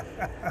everybody.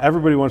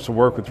 Everybody wants to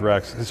work with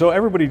Drex. So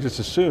everybody just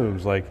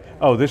assumes like,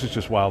 oh, this is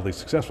just wildly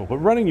successful. But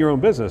running your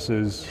own business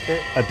is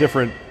a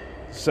different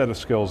set of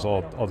skills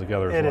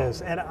altogether as well. It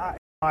is. And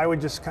I would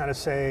just kind of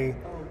say,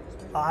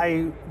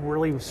 I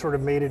really sort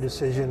of made a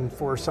decision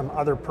for some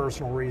other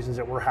personal reasons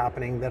that were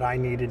happening that I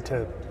needed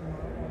to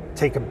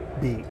take a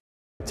beat,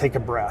 take a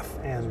breath,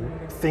 and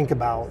think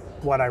about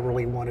what I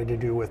really wanted to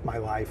do with my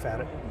life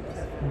at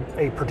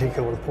a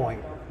particular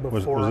point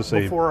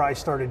before I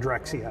started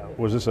Drexio.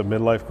 Was this a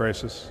midlife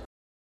crisis?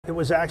 It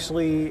was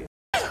actually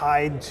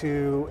tied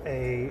to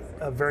a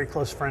very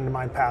close friend of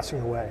mine passing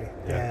away,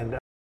 and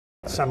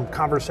some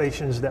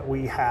conversations that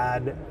we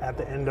had at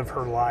the end of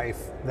her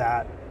life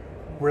that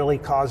really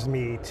caused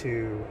me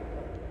to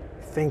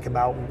think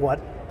about what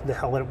the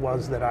hell it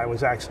was that I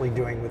was actually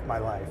doing with my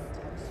life.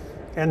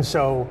 And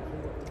so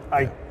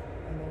I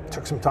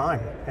took some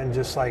time and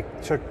just like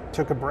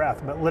took a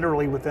breath. But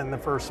literally within the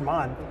first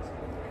month,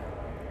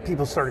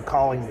 people started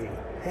calling me,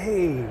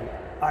 hey,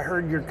 I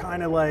heard you're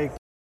kind of like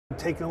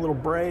taking a little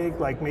break,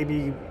 like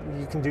maybe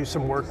you can do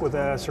some work with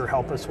us or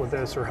help us with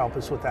this or help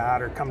us with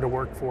that or come to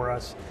work for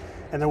us.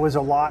 And there was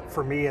a lot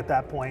for me at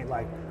that point,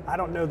 like, I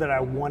don't know that I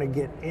want to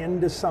get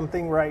into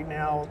something right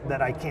now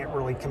that I can't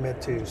really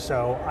commit to.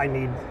 So I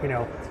need,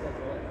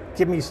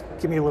 give me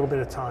a little bit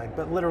of time.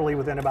 But literally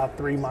within about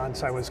 3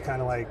 months, I was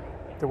kind of like,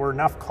 there were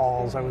enough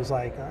calls. I was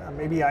like,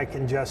 maybe I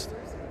can just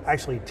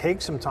actually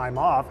take some time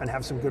off and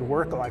have some good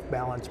work-life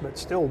balance, but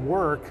still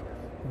work,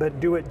 but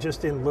do it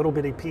just in little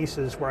bitty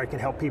pieces where I can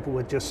help people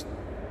with just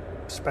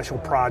special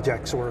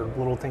projects or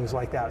little things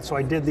like that. So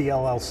I did the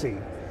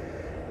LLC.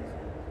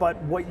 But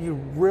what you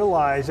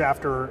realize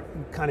after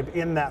kind of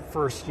in that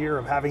first year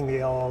of having the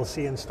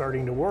LLC and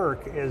starting to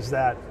work is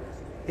that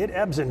it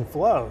ebbs and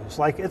flows.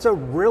 Like, it's a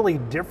really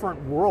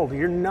different world.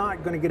 You're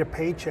not going to get a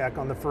paycheck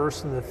on the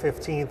 1st and the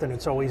 15th and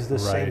it's always the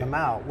same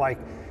amount. Like,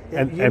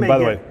 and by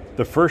the way,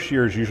 the first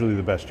year is usually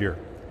the best year.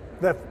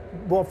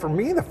 Well, for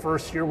me, the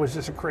first year was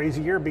just a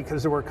crazy year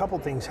because there were a couple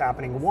things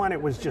happening. One,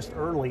 it was just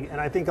early, and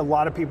I think a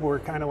lot of people were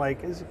kind of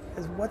like, is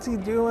what's he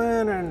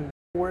doing and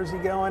where's he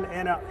going?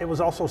 And it was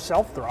also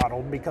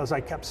self-throttled because I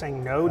kept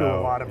saying no to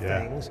a lot of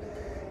things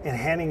and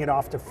handing it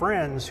off to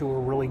friends who were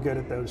really good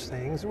at those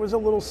things. There was a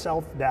little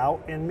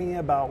self-doubt in me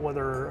about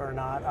whether or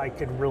not I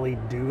could really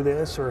do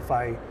this or if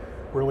I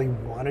really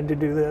wanted to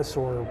do this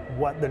or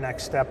what the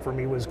next step for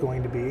me was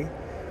going to be.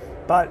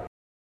 But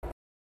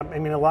I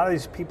mean, a lot of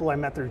these people I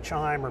met through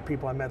Chime or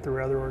people I met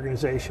through other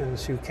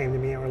organizations who came to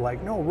me and were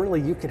like, no,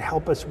 really, you could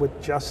help us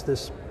with just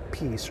this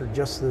piece or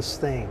just this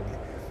thing.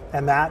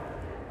 And that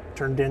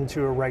turned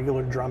into a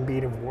regular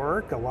drumbeat of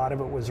work. A lot of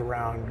it was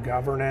around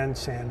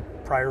governance and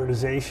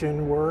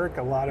prioritization work.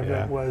 A lot of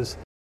it was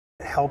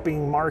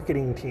helping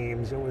marketing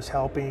teams. It was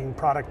helping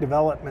product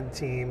development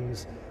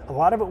teams. A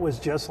lot of it was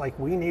just like,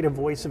 we need a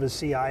voice of a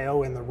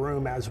CIO in the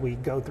room as we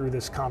go through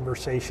this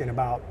conversation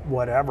about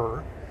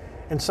whatever.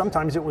 And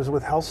sometimes it was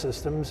with health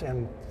systems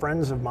and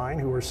friends of mine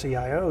who were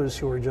CIOs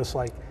who were just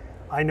like,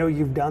 I know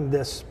you've done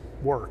this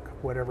work,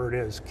 whatever it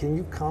is. Can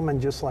you come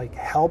and just like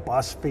help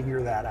us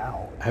figure that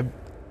out?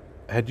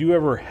 Had you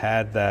ever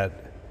had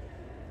that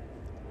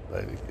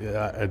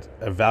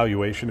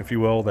evaluation, if you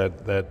will,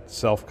 that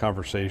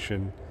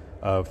self-conversation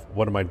of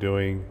what am I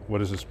doing? What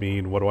does this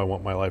mean? What do I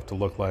want my life to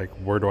look like?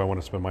 Where do I want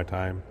to spend my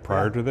time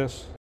prior to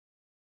this?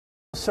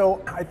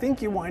 So I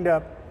think you wind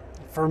up,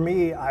 for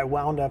me, I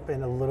wound up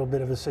in a little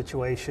bit of a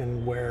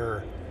situation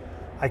where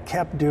I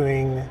kept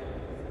doing,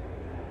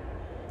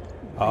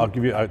 I'll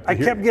give you, I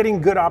kept getting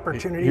good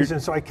opportunities,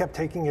 and so I kept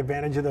taking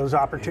advantage of those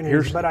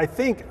opportunities. But I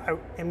think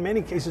in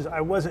many cases,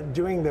 I wasn't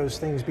doing those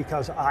things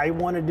because I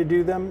wanted to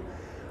do them.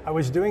 I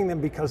was doing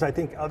them because I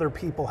think other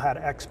people had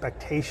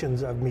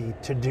expectations of me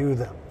to do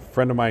them. A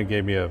friend of mine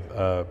gave me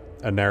a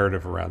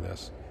narrative around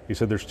this. He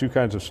said there's two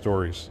kinds of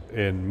stories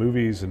in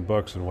movies and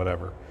books and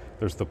whatever.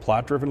 There's the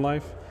plot-driven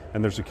life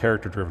and there's the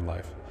character-driven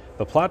life.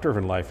 The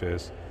plot-driven life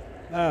is,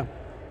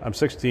 I'm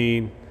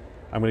 16,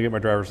 I'm going to get my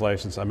driver's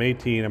license. I'm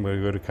 18, I'm going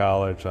to go to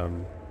college.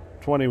 I'm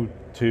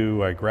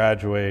 22, I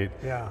graduate.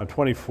 Yeah. I'm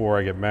 24,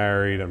 I get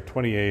married. I'm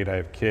 28, I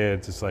have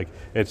kids. It's like,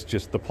 it's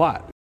just the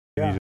plot.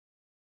 Yeah.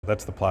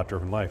 That's the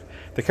plot-driven life.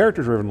 The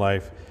character-driven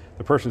life,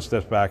 the person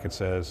steps back and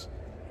says,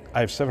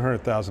 I have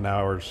 700,000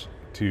 hours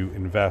to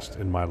invest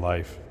in my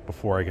life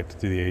before I get to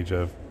the age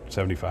of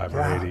 75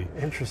 or 80.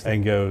 Interesting.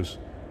 And goes,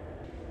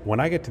 when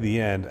I get to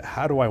the end,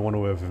 how do I want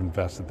to have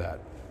invested that?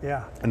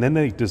 Yeah. And then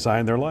they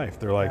design their life.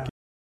 They're like,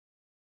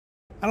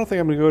 I don't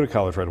think I'm going to go to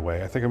college right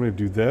away. I think I'm going to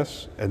do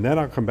this, and then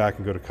I'll come back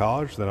and go to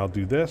college, then I'll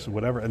do this, and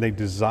whatever. And they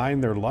design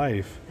their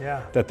life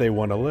that they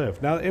want to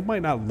live. Now, it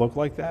might not look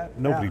like that.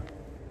 Nobody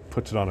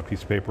puts it on a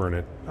piece of paper and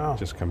it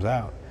just comes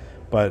out.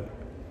 But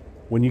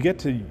when you get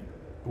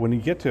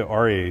to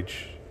our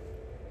age,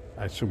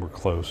 I assume we're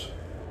close.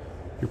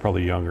 You're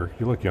probably younger.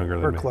 You look younger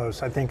than me. We're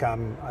close. I think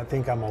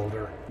I'm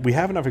older. We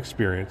have enough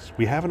experience.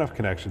 We have enough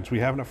connections. We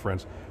have enough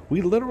friends.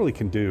 We literally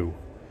can do.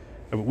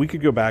 We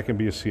could go back and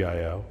be a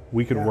CIO.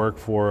 We could work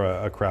for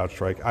a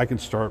CrowdStrike. I can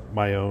start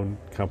my own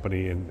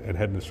company and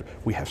head in this.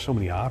 We have so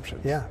many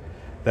options. Yeah.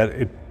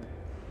 That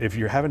if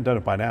you haven't done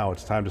it by now,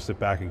 it's time to sit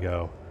back and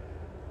go,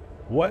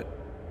 what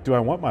do I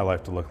want my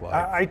life to look like?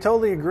 I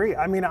totally agree.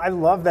 I mean, I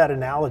love that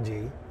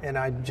analogy, and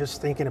I'm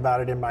just thinking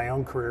about it in my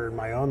own career, in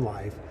my own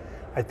life.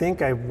 I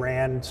think I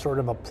ran sort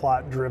of a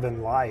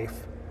plot-driven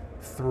life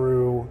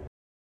through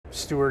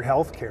Steward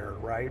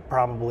Healthcare, right?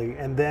 Probably.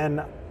 And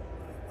then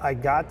I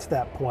got to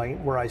that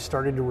point where I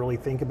started to really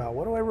think about,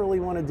 what do I really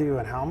want to do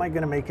and how am I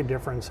going to make a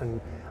difference? And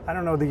I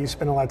don't know that you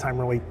spend a lot of time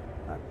really,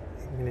 I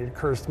mean, it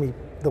occurs to me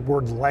the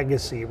word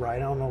legacy, right? I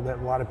don't know that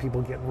a lot of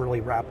people get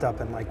really wrapped up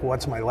in like,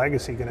 what's my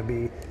legacy going to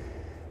be?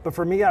 But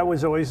for me, I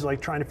was always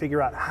like trying to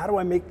figure out, how do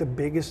I make the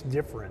biggest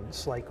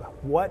difference? Like,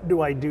 what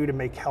do I do to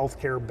make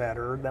healthcare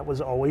better? That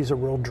was always a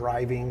real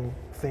driving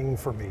thing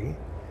for me.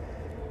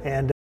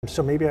 And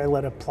so maybe I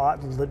led a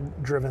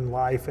plot-driven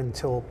life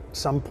until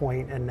some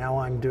point, and now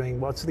I'm doing,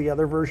 what's the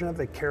other version of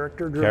the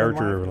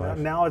character-driven life?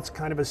 Now it's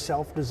kind of a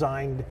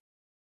self-designed,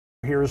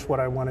 here's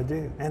what I want to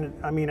do. And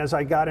I mean, as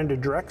I got into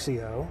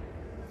Drexio,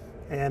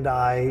 and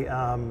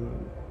I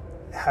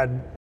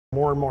had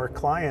more and more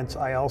clients,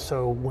 I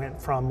also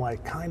went from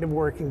like kind of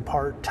working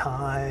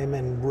part-time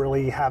and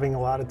really having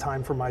a lot of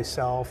time for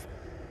myself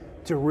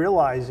to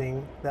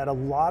realizing that a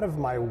lot of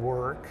my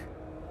work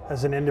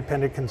as an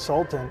independent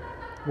consultant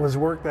was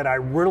work that I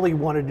really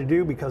wanted to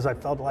do because I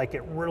felt like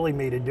it really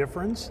made a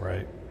difference.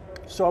 Right.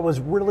 So I was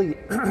really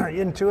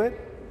into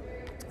it,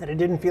 and it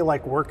didn't feel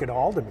like work at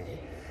all to me.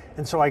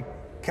 And so I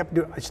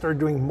started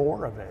doing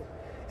more of it.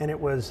 And it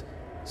was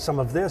some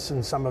of this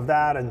and some of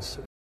that and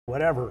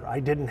whatever.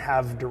 I didn't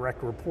have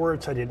direct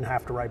reports. I didn't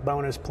have to write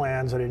bonus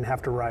plans. I didn't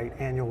have to write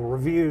annual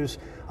reviews.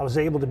 I was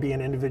able to be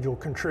an individual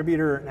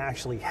contributor and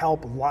actually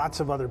help lots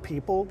of other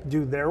people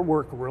do their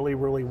work really,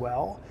 really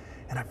well.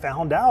 And I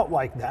found out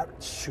like that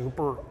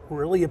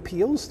really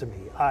appeals to me.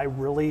 I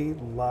really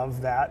love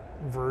that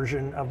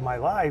version of my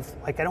life.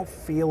 Like I don't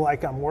feel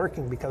like I'm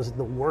working because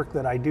the work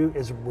that I do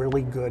is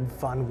really good,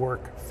 fun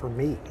work for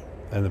me.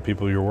 And the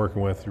people you're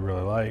working with you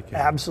really like.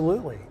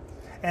 Absolutely.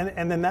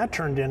 And then that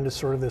turned into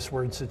sort of this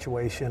weird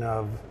situation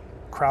of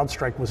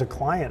CrowdStrike was a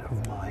client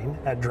of mine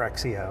at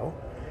Drexio,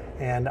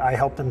 and I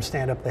helped them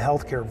stand up the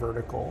healthcare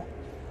vertical.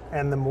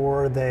 And the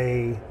more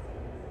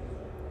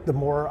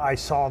I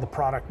saw the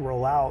product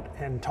roll out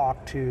and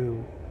talk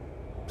to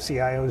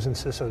CIOs and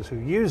CISOs who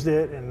used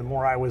it, and the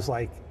more I was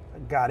like,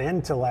 got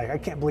into like, I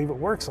can't believe it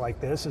works like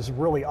this, it's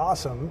really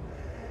awesome.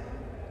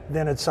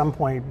 Then at some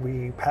point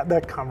we had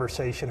that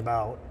conversation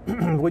about,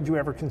 would you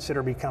ever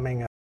consider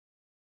becoming an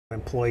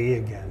employee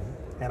again?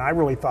 And I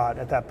really thought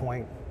at that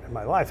point, in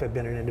my life. I've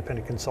been an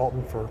independent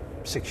consultant for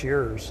 6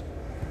 years.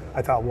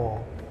 I thought,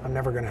 well, I'm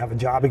never going to have a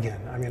job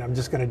again. I mean, I'm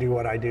just going to do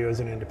what I do as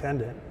an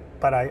independent.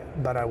 But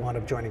I wound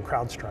up joining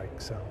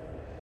CrowdStrike.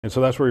 And so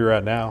that's where you're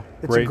at now.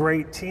 It's a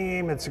great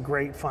team. It's a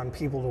great fun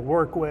people to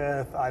work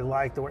with. I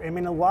like the work. I mean,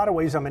 in a lot of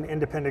ways, I'm an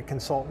independent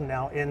consultant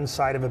now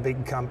inside of a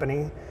big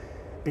company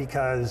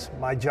because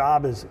my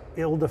job is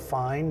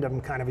ill-defined. I'm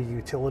kind of a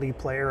utility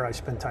player. I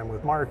spend time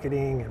with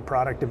marketing and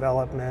product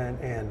development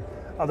and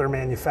other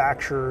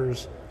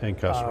manufacturers, and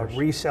customers,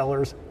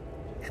 resellers,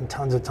 and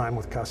tons of time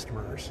with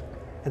customers.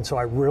 And so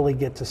I really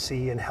get to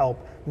see and help,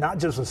 not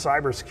just with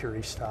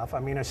cybersecurity stuff. I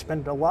mean, I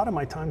spend a lot of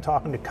my time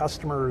talking to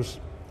customers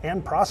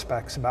and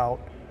prospects about,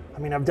 I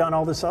mean, I've done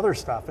all this other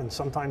stuff, and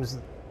sometimes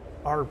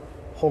our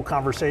whole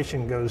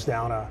conversation goes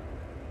down a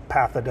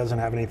path that doesn't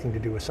have anything to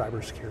do with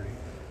cybersecurity.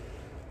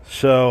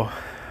 So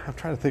I'm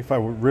trying to think if I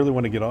really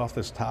want to get off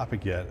this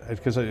topic yet,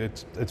 because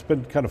it's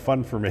been kind of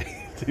fun for me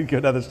to go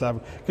down this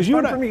topic. Because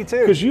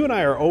you and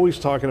I are always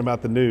talking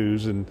about the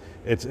news, and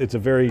it's a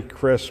very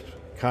crisp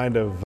kind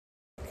of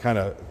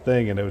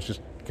thing, and it was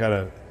just kind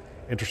of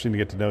interesting to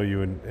get to know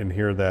you and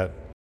hear that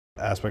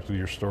aspect of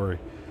your story.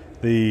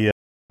 The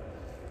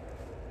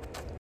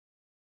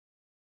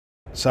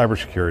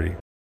cybersecurity.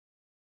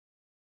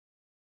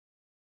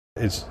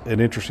 It's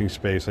an interesting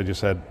space. I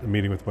just had a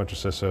meeting with a bunch of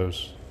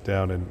CISOs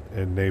down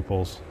in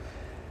Naples,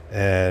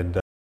 and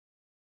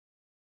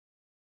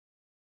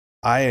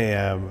I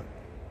am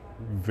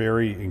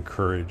very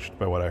encouraged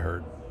by what I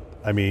heard.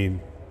 I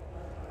mean,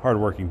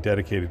 hardworking,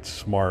 dedicated,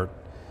 smart,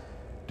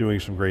 doing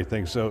some great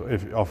things. So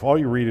if all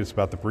you read is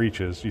about the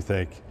breaches, you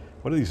think,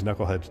 what are these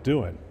knuckleheads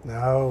doing?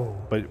 No.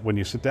 But when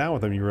you sit down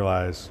with them, you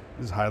realize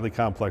this is a highly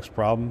complex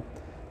problem.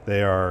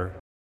 They're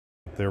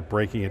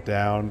breaking it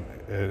down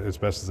as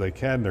best as they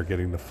can. They're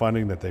getting the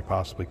funding that they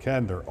possibly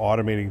can. They're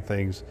automating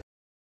things.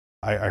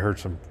 I heard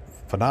some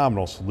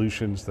phenomenal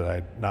solutions that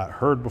I'd not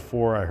heard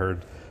before. I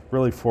heard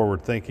really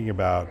forward thinking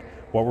about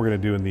what we're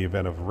going to do in the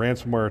event of a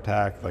ransomware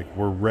attack. Like,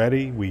 we're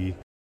ready. We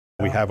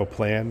have a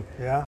plan.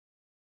 Yeah.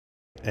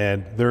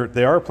 And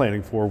they are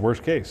planning for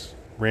worst case.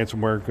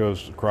 Ransomware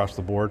goes across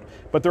the board,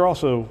 but they're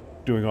also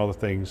doing all the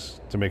things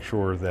to make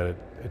sure that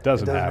it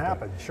doesn't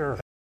happen. Sure.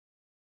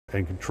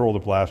 And control the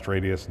blast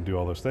radius and do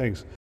all those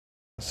things.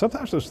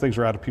 Sometimes those things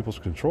are out of people's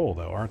control,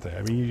 though, aren't they?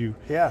 I mean, you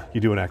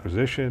do an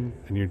acquisition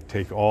and you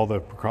take all the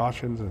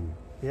precautions and...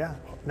 Yeah,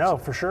 no,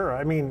 for sure.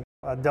 I mean,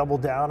 double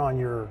down on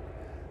your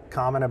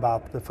comment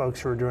about the folks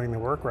who are doing the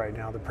work right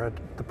now,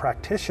 the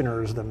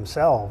practitioners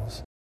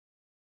themselves,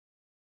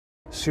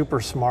 super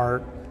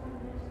smart,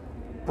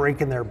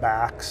 breaking their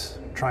backs,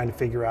 trying to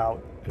figure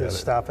out this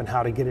stuff and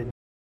how to get it.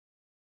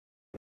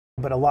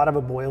 But a lot of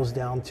it boils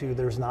down to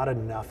there's not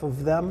enough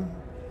of them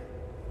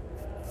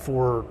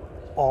for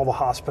all the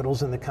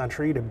hospitals in the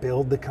country to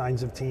build the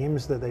kinds of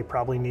teams that they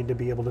probably need to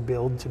be able to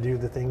build to do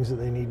the things that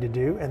they need to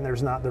do. And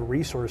there's not the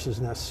resources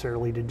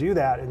necessarily to do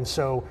that. And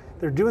so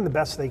they're doing the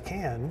best they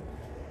can,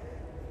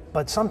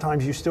 but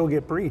sometimes you still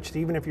get breached.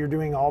 Even if you're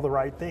doing all the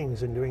right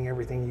things and doing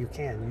everything you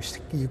can,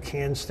 you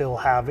can still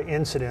have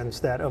incidents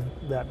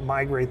that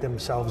migrate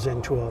themselves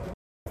into a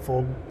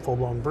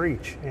full-blown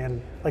breach.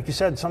 And like you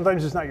said,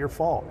 sometimes it's not your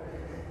fault.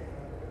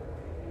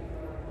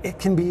 It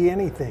can be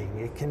anything.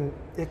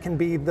 It can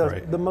be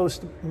the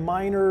most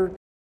minor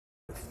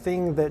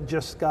thing that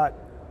just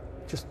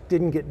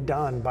didn't get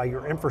done by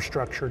your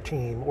infrastructure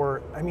team.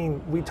 Or, I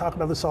mean, we talk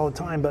about this all the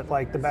time, but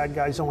like the bad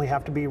guys only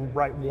have to be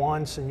right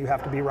once and you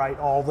have to be right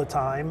all the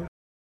time.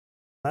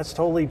 That's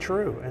totally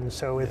true. And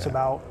so it's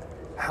about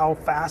how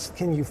fast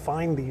can you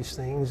find these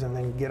things and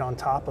then get on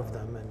top of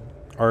them. And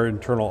our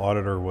internal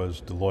auditor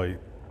was Deloitte,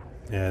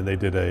 and they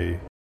did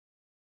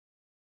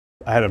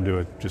I had them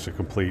do just a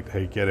complete,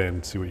 hey, get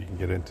in, see what you can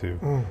get into.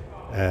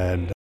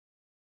 And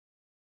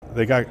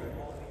they got,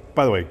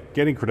 by the way,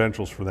 getting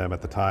credentials for them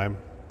at the time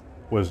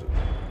was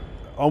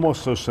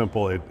almost so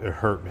simple it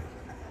hurt me.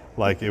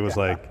 Like, it was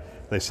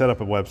like they set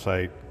up a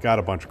website, got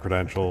a bunch of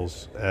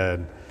credentials,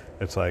 and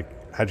it's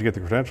like, how'd you get the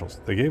credentials?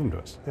 They gave them to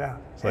us. Yeah.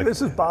 Hey,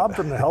 this is Bob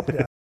from the help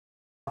desk.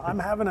 I'm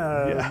having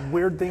a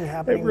weird thing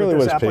happening with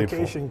this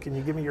application. Painful. Can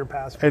you give me your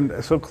password?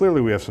 And so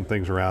clearly we have some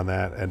things around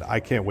that, and I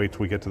can't wait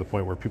till we get to the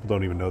point where people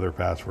don't even know their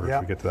passwords.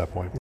 We get to that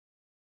point.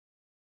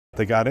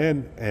 They got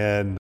in,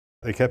 and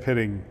they kept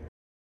hitting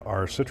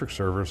our Citrix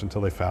servers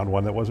until they found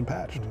one that wasn't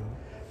patched.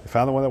 They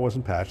found the one that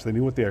wasn't patched. They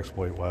knew what the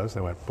exploit was.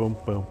 They went boom,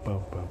 boom,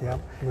 boom, boom. Yeah,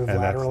 moved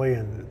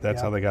laterally. That's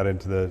how they got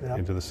into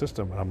the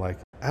system. And I'm like,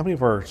 how many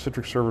of our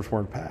Citrix servers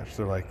weren't patched?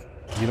 They're like,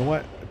 you know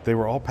what? They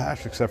were all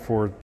patched except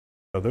for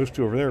those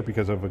two over there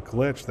because of a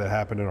glitch that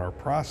happened in our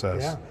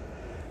process. Yeah.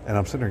 And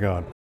I'm sitting there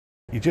going,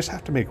 you just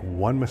have to make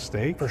one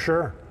mistake? For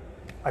sure.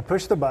 I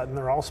pushed the button.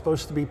 They're all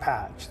supposed to be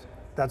patched.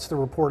 That's the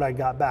report I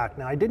got back.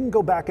 Now, I didn't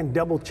go back and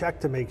double check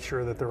to make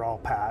sure that they're all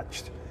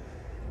patched.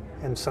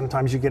 And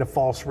sometimes you get a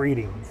false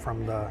reading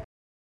from the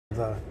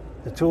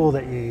tool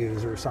that you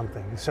use or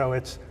something. So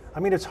it's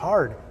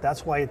hard.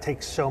 That's why it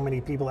takes so many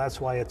people.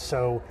 That's why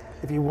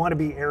if you want to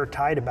be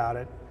airtight about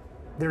it,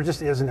 there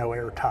just is no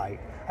airtight.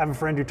 I have a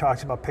friend who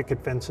talks about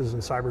picket fences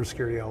and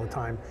cybersecurity all the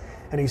time.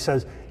 And he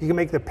says, you can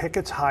make the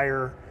pickets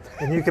higher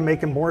and you can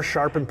make them more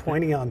sharp and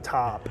pointy on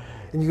top.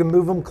 And you can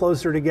move them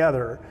closer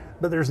together,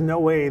 but there's no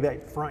way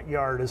that front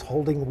yard is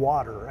holding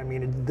water. I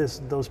mean,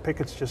 those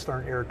pickets just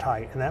aren't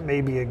airtight. And that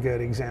may be a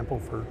good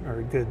example or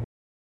a good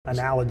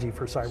analogy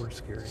for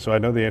cybersecurity. So I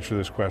know the answer to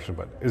this question,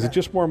 but is it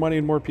just more money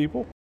and more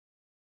people?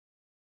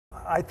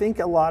 I think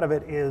a lot of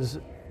it is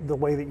the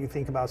way that you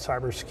think about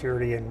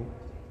cybersecurity. And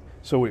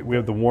so we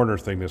have the Warner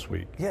thing this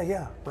week.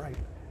 Yeah, right.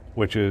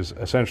 Which is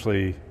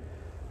essentially,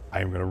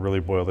 I'm going to really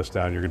boil this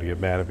down, you're going to get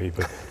mad at me,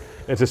 but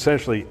it's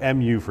essentially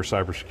MU for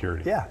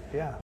cybersecurity.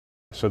 Yeah.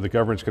 So the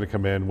government's going to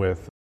come in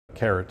with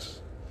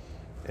carrots,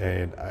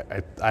 and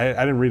I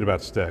didn't read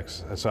about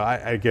sticks. So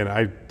I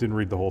didn't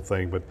read the whole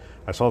thing, but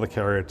I saw the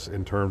carrots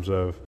in terms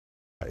of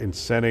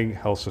incenting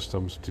health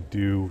systems to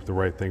do the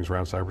right things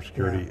around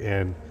cybersecurity,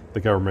 and the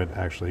government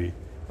actually,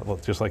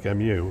 just like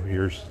MU,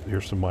 here's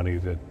some money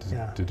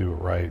to do it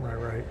right.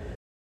 Right.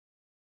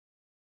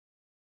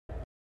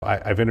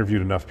 I've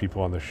interviewed enough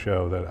people on this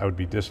show that I would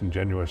be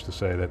disingenuous to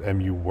say that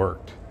MU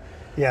worked.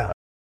 Yeah.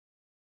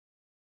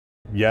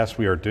 Yes,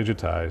 we are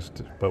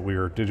digitized, but we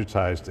are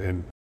digitized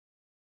in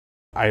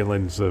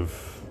islands of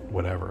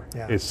whatever.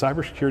 Yeah. Is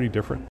cybersecurity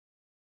different?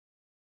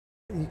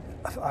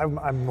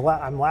 I'm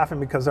laughing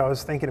because I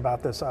was thinking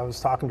about this. I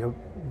was talking to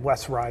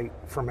Wes Wright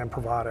from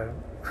Imprivata,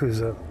 who's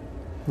a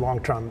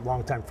longtime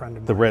friend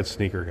of mine. The red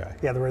sneaker guy.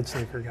 Yeah, the red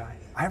sneaker guy.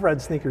 I have red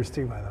sneakers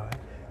too, by the way.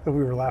 But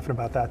we were laughing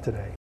about that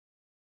today.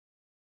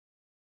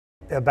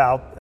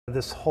 About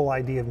this whole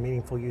idea of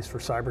meaningful use for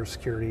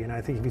cybersecurity. And I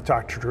think if you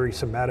talk to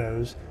Teresa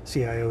Meadows,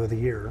 CIO of the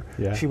Year,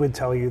 she would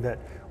tell you that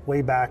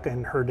way back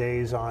in her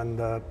days on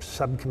the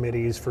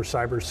subcommittees for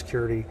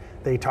cybersecurity,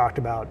 they talked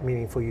about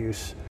meaningful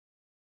use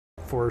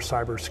for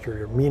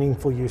cybersecurity, or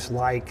meaningful use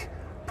like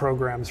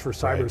programs for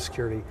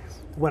cybersecurity.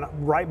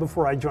 Right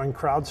before I joined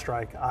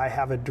CrowdStrike, I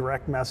have a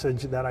direct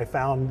message that I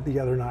found the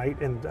other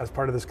night, and as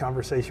part of this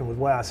conversation with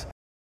Wes,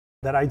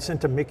 that I'd sent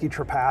to Mickey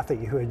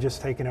Tripathi, who had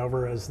just taken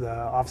over as the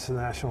Office of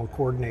the National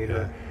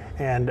Coordinator.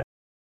 And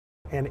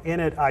in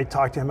it, I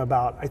talked to him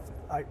about,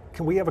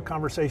 can we have a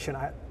conversation?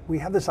 We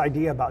have this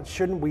idea about,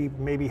 shouldn't we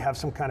maybe have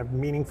some kind of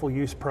meaningful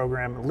use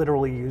program,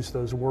 literally use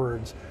those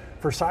words,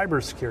 for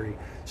cybersecurity?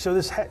 So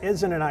this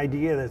isn't an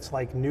idea that's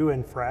like new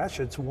and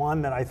fresh. It's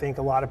one that I think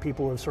a lot of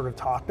people have sort of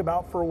talked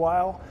about for a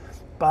while,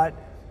 but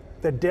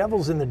the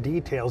devil's in the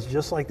details,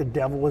 just like the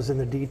devil was in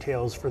the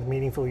details for the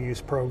meaningful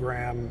use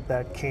program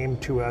that came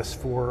to us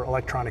for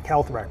electronic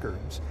health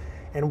records.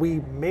 And we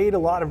made a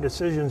lot of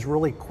decisions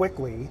really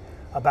quickly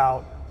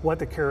about what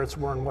the carrots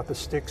were and what the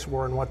sticks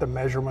were and what the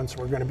measurements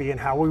were going to be and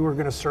how we were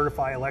going to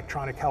certify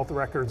electronic health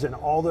records, and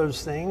all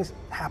those things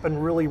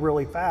happened really,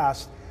 really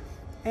fast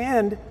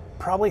and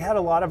probably had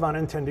a lot of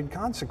unintended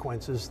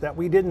consequences that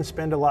we didn't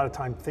spend a lot of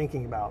time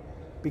thinking about.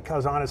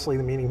 Because honestly,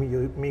 the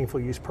meaningful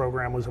use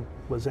program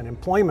was an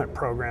employment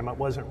program. It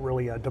wasn't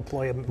really a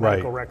deploy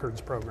medical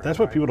records program. That's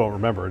what people don't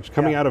remember. It's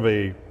coming out of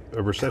a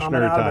recessionary time.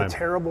 Coming out of a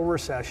terrible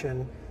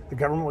recession. The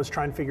government was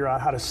trying to figure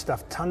out how to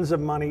stuff tons of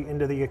money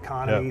into the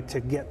economy to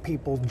get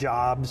people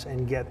jobs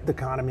and get the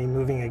economy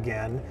moving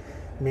again.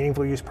 The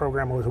meaningful use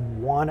program was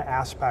one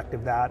aspect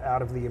of that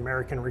out of the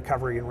American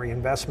Recovery and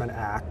Reinvestment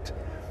Act.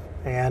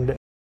 And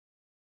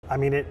I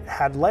mean, it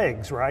had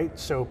legs, right?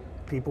 So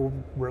people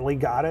really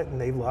got it and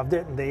they loved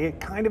it, and they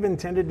kind of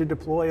intended to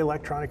deploy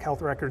electronic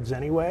health records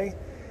anyway.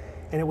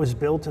 And it was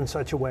built in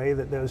such a way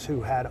that those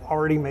who had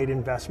already made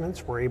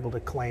investments were able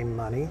to claim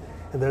money,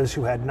 and those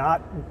who had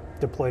not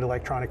deployed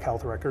electronic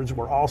health records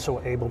were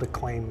also able to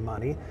claim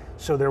money.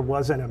 So there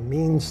wasn't a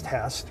means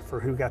test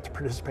for who got to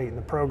participate in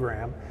the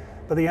program.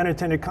 But the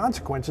unintended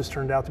consequences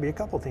turned out to be a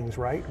couple things,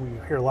 right? We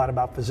hear a lot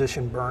about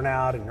physician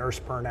burnout and nurse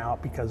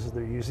burnout because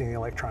they're using the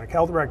electronic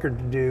health record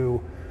to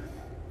do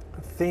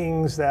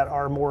things that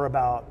are more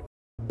about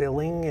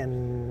billing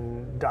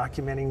and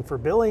documenting for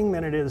billing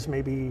than it is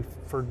maybe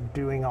for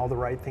doing all the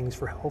right things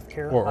for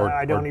healthcare.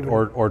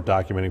 Or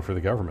documenting for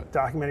the government.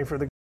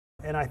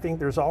 And I think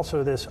there's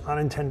also this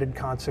unintended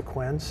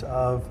consequence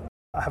of,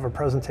 I have a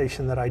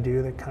presentation that I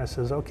do that kind of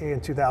says, okay,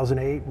 in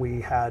 2008 we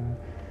had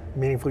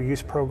meaningful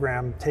use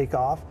program take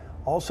off.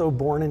 Also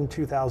born in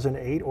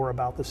 2008 or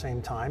about the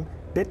same time,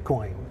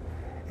 Bitcoin.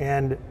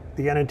 And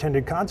the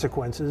unintended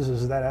consequences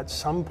is that at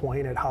some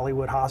point at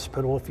Hollywood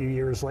Hospital a few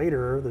years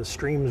later, the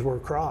streams were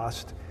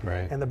crossed,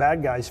 and the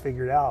bad guys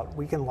figured out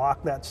we can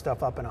lock that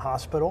stuff up in a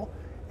hospital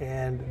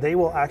and they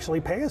will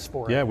actually pay us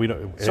for it. Yeah, we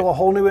don't. So a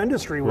whole new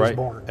industry was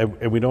born.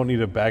 And we don't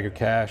need a bag of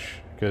cash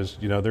because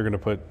they're going to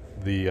put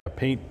the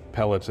paint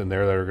pellets in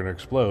there that are going to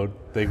explode.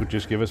 They would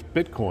just give us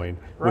Bitcoin,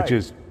 which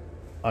is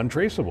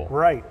untraceable.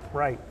 Right.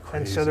 Crazy.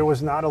 And so there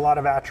was not a lot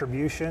of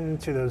attribution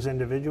to those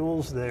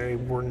individuals. They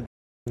were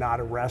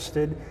not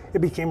arrested. It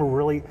became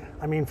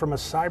from a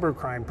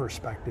cybercrime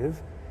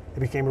perspective, it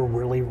became a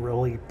really,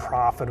 really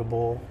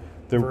profitable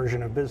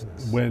version of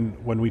business. When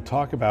we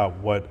talk about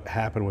what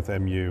happened with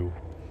MU,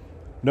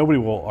 nobody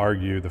will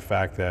argue the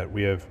fact that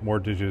we have more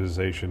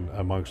digitization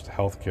amongst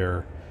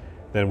healthcare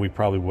than we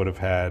probably would have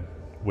had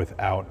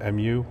without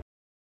MU.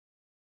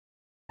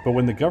 But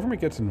when the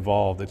government gets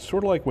involved, it's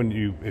sort of like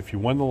if you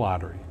won the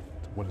lottery.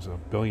 What is it,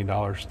 $1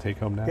 billion take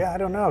home now? Yeah, I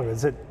don't know.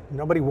 Is it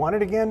nobody won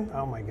it again?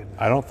 Oh my goodness.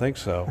 I don't think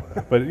so.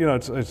 But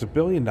it's $1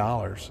 billion.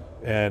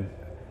 And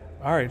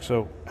all right,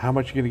 so how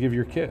much are you going to give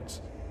your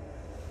kids?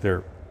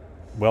 They're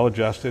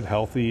well-adjusted,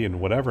 healthy, and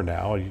whatever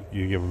now.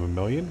 You give them $1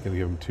 million? Going to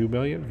give them $2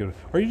 million? Or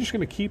are you just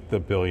going to keep the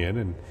 $1 billion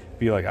and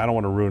be like, I don't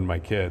want to ruin my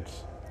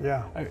kids?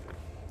 Yeah.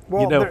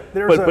 Well,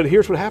 but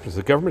here's what happens.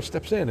 The government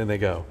steps in and they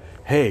go,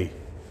 hey,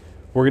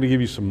 we're going to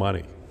give you some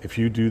money. If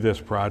you do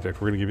this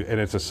project, we're going to give you, and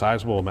it's a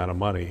sizable amount of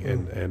money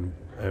and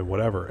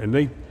whatever. And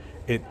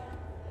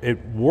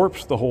it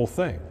warps the whole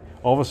thing.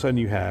 All of a sudden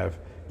you have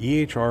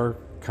EHR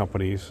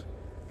companies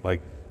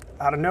like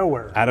out of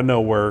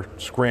nowhere,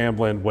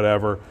 scrambling,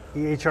 whatever.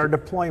 EHR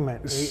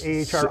deployment,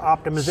 EHR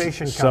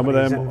optimization some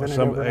companies.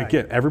 Some of them,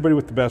 again, everybody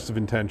with the best of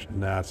intentions.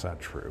 No, that's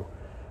not true.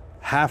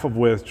 Half of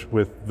which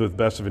with the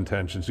best of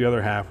intentions, the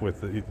other half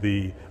with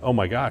the oh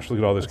my gosh, look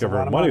at all this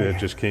government money that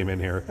just came in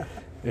here.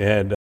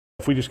 And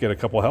if we just get a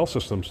couple of health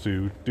systems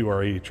to do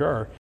our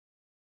EHR,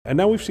 and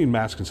now we've seen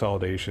mass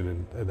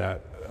consolidation in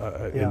that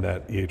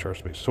EHR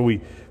space. So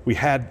we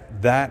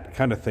had that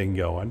kind of thing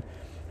going.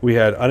 We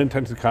had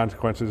unintended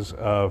consequences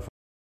of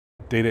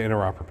data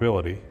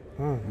interoperability,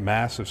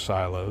 massive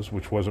silos,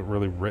 which wasn't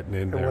really written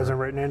in there. It wasn't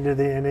written into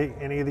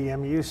any of the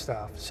MU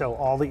stuff. So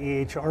all the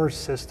EHR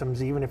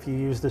systems, even if you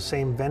use the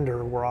same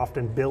vendor, were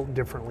often built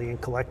differently and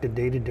collected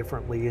data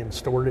differently and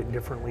stored it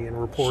differently and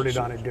reported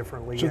on it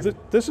differently. So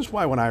this is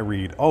why when I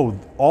read,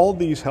 all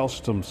these health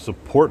systems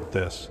support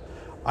this,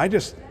 I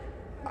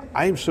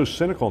am so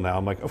cynical now.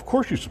 I'm like, of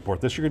course you support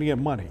this, you're going to get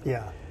money.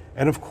 Yeah.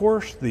 And of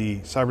course the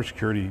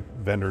cybersecurity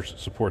vendors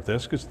support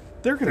this because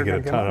they're going to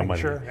get a ton of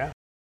money. Sure, yeah.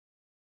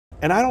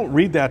 And I don't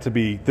read that to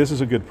be, this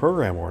is a good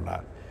program or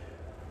not.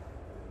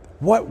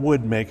 What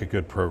would make a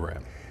good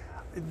program?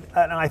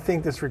 And I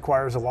think this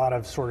requires a lot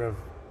of sort of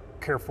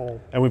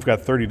careful. And we've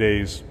got 30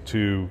 days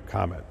to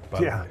comment.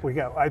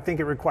 I think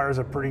it requires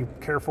a pretty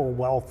careful,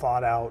 well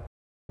thought out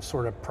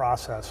sort of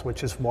process,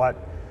 which is what,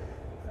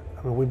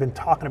 we've been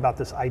talking about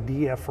this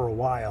idea for a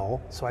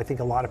while, so I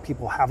think a lot of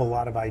people have a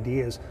lot of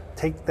ideas.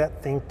 Take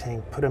that think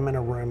tank, put them in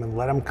a room, and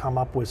let them come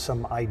up with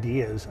some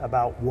ideas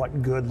about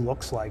what good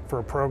looks like for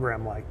a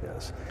program like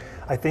this.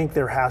 I think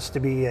there has to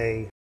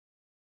be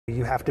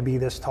you have to be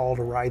this tall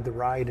to ride the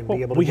ride and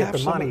be able to get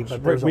the money,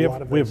 but there's a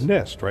lot of we have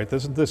NIST, right?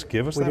 Doesn't this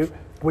give us that?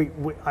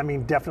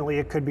 Definitely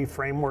it could be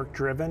framework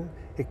driven.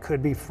 It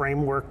could be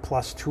framework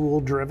plus tool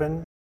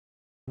driven.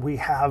 We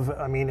have,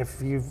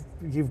 if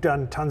you've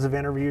done tons of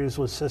interviews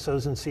with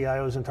CISOs and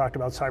CIOs and talked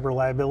about cyber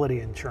liability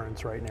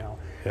insurance right now.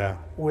 Yeah.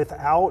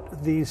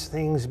 Without these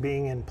things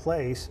being in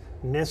place,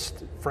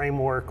 NIST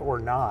framework or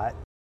not,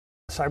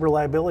 cyber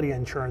liability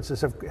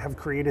insurances have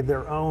created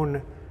their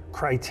own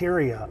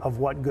criteria of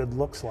what good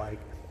looks like.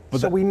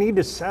 So we need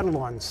to settle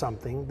on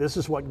something. This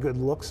is what good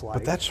looks like.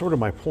 But that's sort of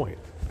my point.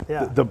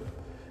 Yeah. The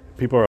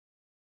people are,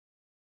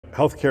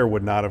 healthcare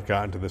would not have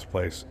gotten to this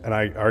place. And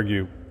I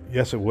argue,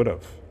 yes, it would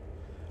have.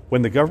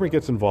 When the government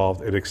gets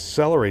involved, it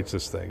accelerates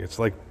this thing. It's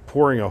like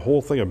pouring a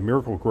whole thing of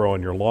Miracle-Gro on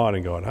your lawn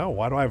and going,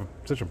 why do I have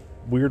such a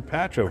weird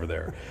patch over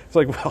there? It's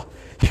like, well,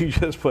 you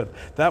just put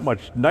that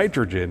much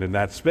nitrogen in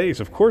that space.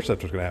 Of course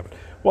that's what's going to happen.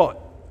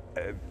 Well,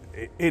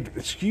 it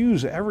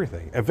skews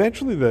everything.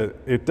 Eventually,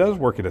 it does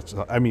work at its.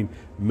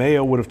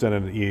 Mayo would have done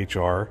an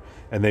EHR,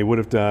 and they would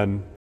have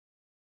done.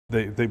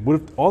 They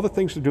would have all the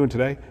things they're doing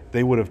today.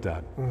 They would have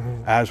done,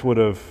 as would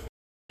have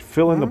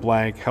fill in the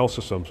blank health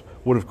systems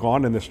would have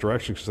gone in this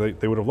direction because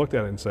they would have looked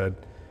at it and said,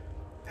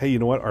 hey, you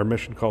know what? Our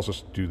mission calls us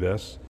to do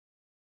this.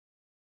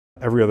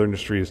 Every other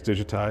industry is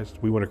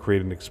digitized. We want to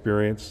create an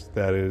experience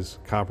that is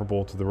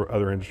comparable to the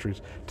other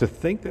industries. To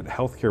think that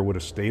healthcare would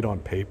have stayed on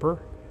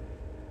paper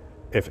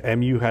if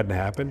MU hadn't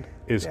happened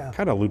is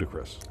kind of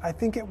ludicrous. I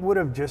think it would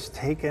have just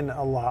taken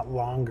a lot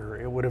longer.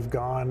 It would have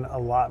gone a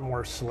lot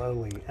more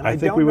slowly. And I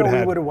think we would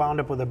have wound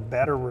up with a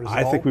better result.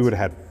 I think we would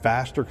have had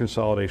faster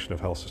consolidation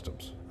of health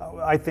systems.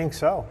 I think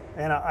so.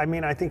 And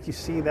I think you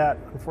see that,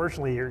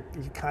 unfortunately, you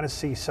kind of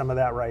see some of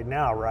that right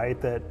now,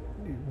 right? That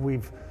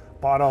we've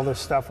bought all this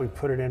stuff, we've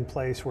put it in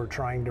place, we're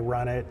trying to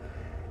run it.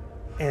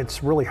 And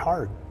it's really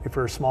hard if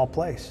you're a small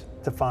place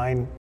to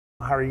find.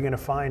 How are you going to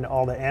find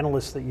all the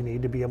analysts that you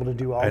need to be able to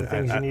do all the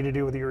things you need to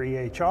do with your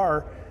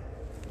EHR?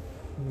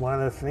 One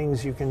of the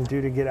things you can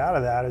do to get out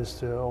of that is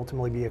to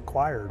ultimately be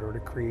acquired or to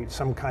create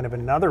some kind of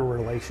another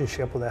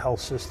relationship with a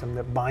health system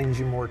that binds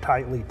you more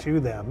tightly to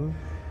them.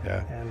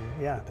 Yeah.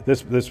 And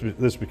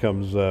this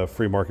becomes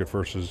free market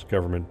versus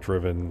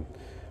government-driven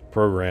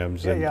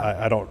programs, and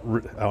I don't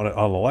on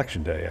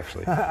election day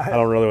actually. I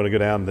don't really want to go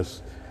down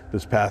this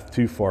path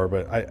too far,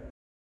 but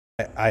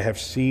I have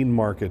seen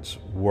markets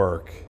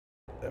work.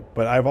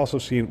 But I've also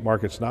seen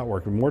markets not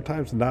work. And more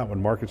times than not,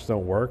 when markets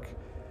don't work,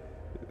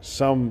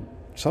 something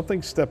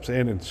steps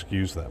in and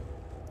skews them.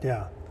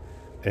 Yeah.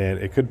 And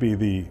it could be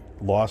the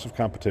loss of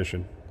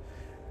competition,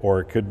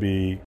 or it could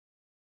be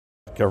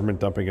government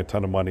dumping a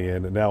ton of money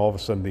in, and now all of a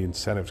sudden the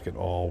incentives get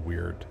all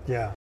weird.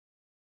 Yeah.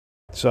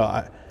 So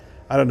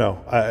I don't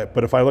know.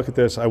 But if I look at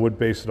this, I would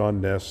base it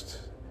on NIST.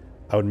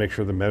 I would make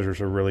sure the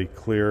measures are really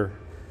clear.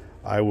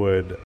 I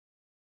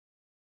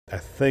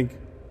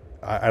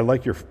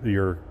like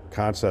your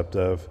concept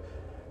of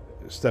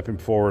stepping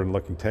forward and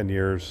looking 10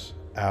 years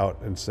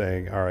out and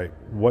saying, all right,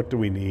 what do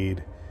we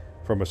need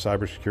from a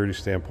cybersecurity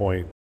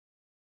standpoint?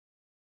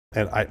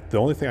 And the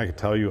only thing I can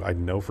tell you, I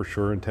know for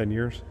sure in 10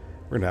 years,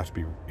 we're going to have to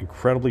be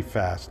incredibly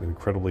fast and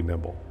incredibly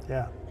nimble.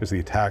 Yeah. Because the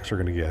attacks are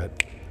going to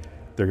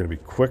they're going to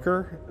be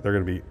quicker, they're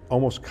going to be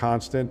almost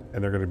constant,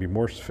 and they're going to be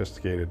more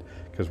sophisticated,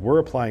 because we're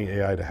applying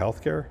AI to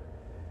healthcare,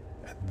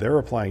 and they're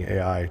applying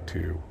AI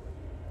to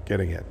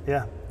getting it.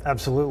 Yeah,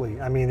 absolutely.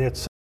 I mean,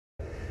 it's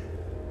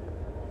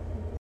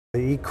the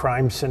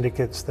e-crime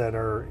syndicates that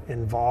are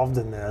involved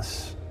in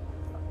this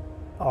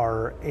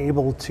are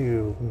able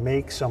to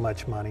make so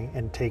much money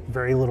and take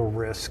very little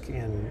risk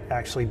in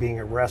actually being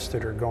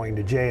arrested or going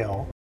to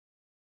jail.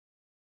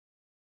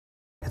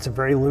 It's a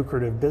very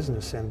lucrative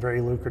business, and very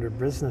lucrative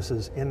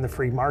businesses in the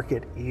free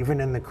market,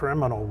 even in the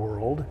criminal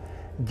world,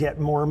 get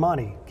more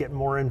money, get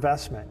more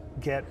investment,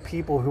 get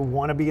people who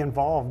want to be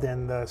involved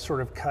in the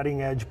sort of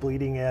cutting edge,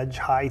 bleeding edge,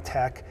 high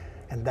tech.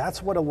 And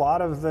that's what a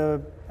lot of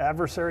the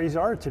adversaries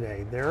are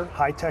today. They're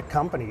high tech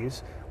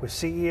companies with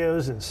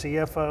CEOs and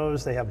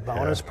CFOs. They have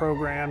bonus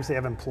programs. They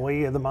have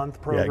employee of the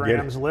month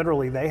programs.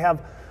 Literally, they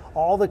have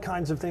all the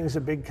kinds of things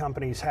that big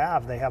companies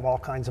have. They have all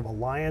kinds of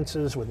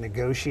alliances with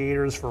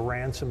negotiators for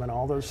ransom and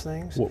all those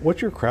things. What's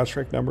your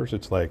CrowdStrike numbers?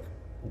 It's like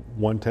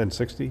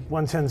 11060?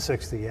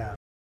 11060, yeah.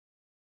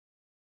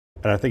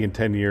 And I think in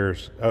 10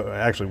 years,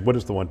 actually, what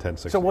is the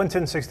 11060? So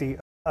 11060,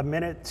 a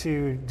minute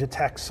to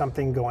detect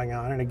something going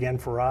on. And again,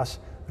 for us,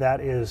 that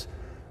is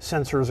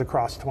sensors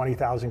across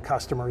 20,000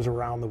 customers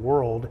around the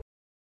world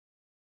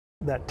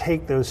that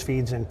take those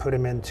feeds and put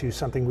them into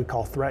something we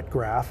call Threat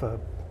Graph, a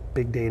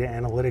big data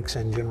analytics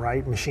engine,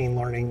 right? Machine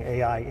learning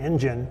AI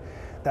engine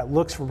that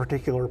looks for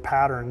particular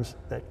patterns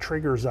that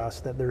triggers us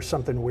that there's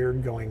something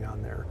weird going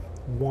on there.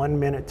 1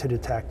 minute to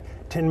detect,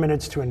 10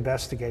 minutes to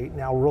investigate.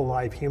 Now real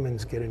live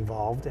humans get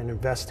involved and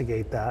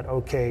investigate that.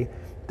 Okay,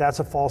 that's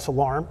a false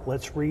alarm.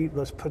 Let's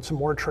put some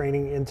more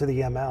training into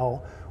the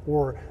ML,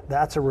 or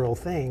that's a real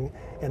thing.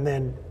 And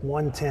then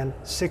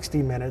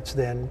 60 minutes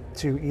then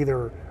to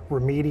either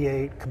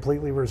remediate,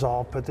 completely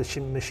resolve, put the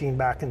machine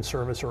back in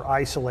service, or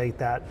isolate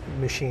that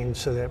machine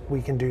so that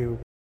the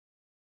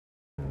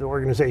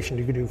organization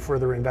can do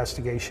further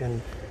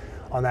investigation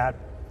on that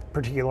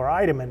particular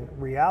item. And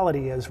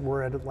reality is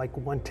we're at like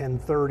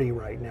 11030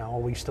 right now.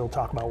 We still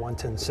talk about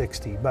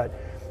 11060, but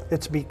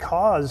it's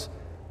because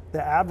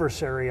the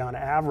adversary, on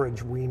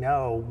average, we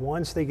know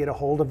once they get a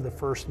hold of the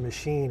first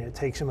machine, it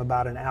takes them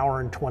about an hour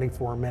and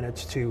 24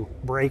 minutes to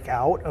break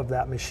out of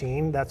that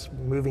machine. That's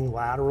moving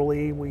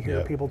laterally. We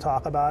hear people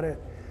talk about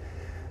it.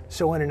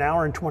 So in an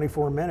hour and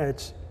 24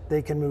 minutes,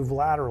 they can move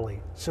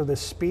laterally. So the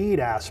speed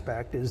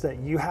aspect is that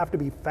you have to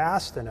be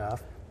fast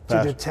enough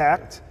to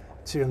detect,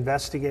 to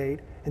investigate,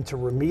 and to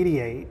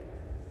remediate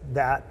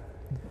that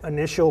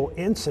initial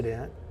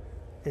incident.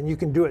 And you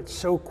can do it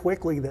so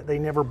quickly that they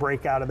never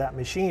break out of that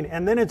machine.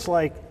 And then it's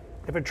like,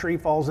 if a tree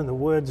falls in the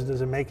woods,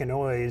 does it make a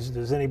noise?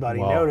 Does anybody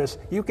notice?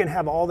 You can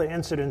have all the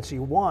incidents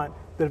you want,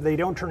 but if they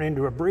don't turn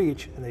into a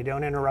breach and they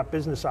don't interrupt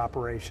business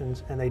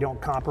operations and they don't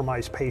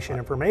compromise patient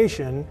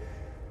information,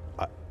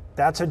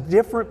 that's a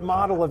different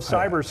model of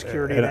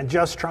cybersecurity than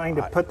just trying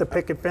to put the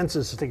picket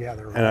fences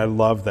together. Right? And I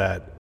love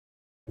that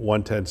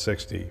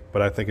 11060,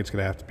 but I think it's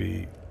going to have to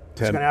be it's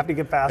going to have to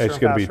get faster. It's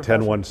going to be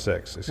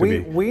 1016. It's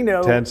going to be we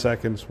know 10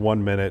 seconds,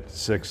 1 minute,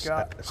 six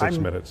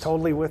minutes.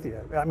 Totally with you.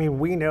 I mean,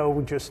 we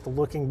know just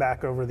looking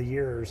back over the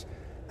years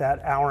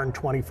that hour and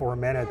 24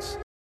 minutes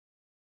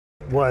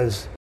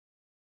was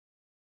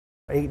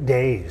 8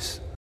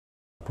 days.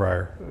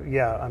 Prior.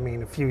 Yeah, I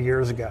mean, a few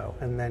years ago,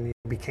 and then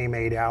it became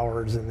 8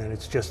 hours, and then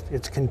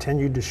it's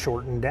continued to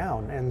shorten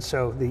down. And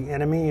so the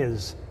enemy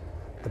is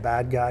the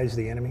bad guys,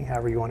 the enemy,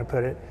 however you want to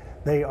put it.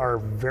 They are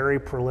very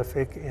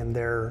prolific in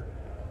their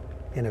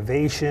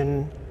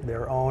innovation,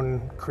 their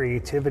own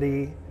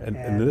creativity,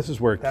 and this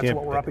is where that's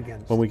what we're up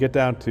against. When we get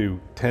down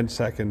to 10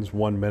 seconds,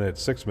 1 minute,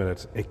 6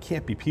 minutes, it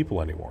can't be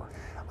people anymore.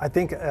 I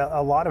think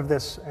a lot of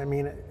this, I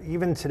mean,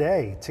 even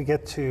today, to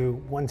get to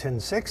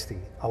 11060,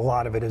 a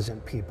lot of it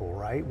isn't people,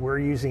 right? We're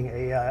using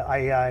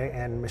AI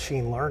and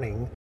machine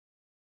learning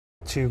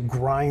to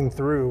grind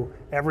through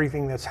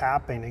everything that's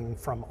happening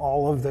from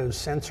all of those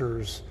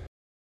sensors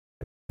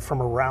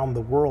from around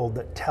the world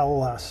that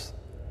tell us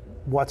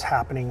what's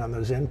happening on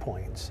those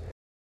endpoints.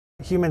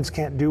 Humans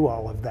can't do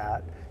all of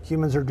that.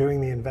 Humans are doing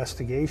the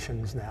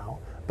investigations now,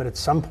 but at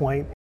some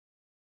point,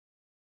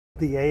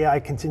 the AI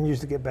continues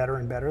to get better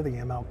and better, the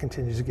ML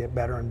continues to get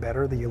better and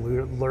better, the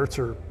alerts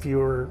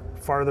are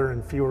farther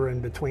and fewer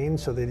in between,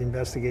 so that the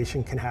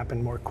investigation can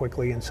happen more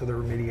quickly and so the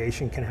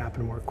remediation can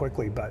happen more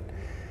quickly. But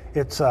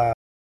it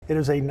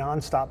is a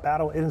nonstop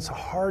battle, and it's a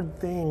hard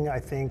thing, I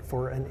think,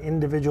 for an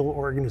individual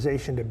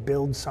organization to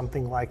build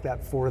something like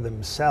that for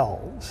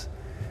themselves.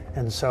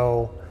 And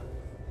so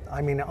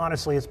I mean,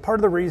 honestly, it's part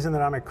of the reason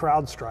that I'm at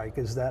CrowdStrike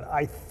is that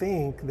I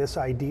think this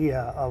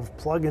idea of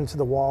plug into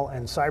the wall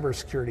and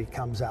cybersecurity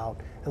comes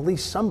out, at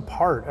least some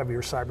part of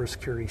your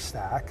cybersecurity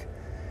stack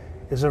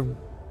is a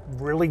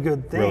really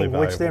good thing, really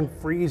which then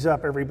frees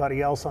up everybody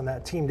else on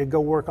that team to go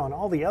work on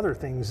all the other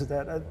things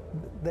that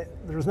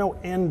there's no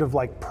end of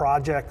like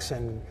projects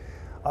and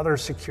other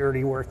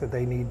security work that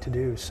they need to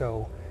do.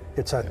 So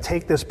it's a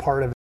take this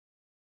part of it,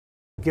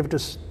 give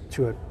it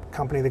to a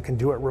company that can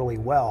do it really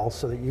well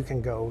so that you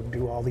can go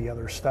do all the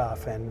other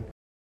stuff. And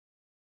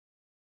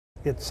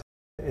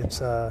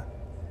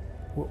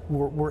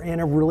we're in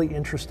a really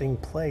interesting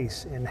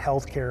place in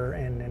healthcare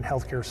and in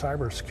healthcare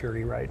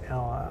cybersecurity right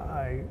now.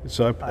 I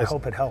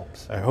hope it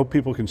helps. I hope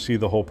people can see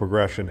the whole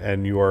progression,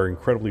 and you are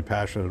incredibly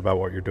passionate about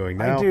what you're doing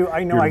now. I do.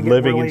 I know. You're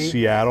living in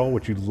Seattle,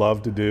 which you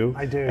love to do.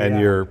 I do. And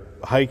you're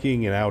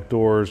hiking and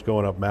outdoors,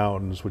 going up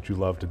mountains, which you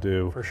love to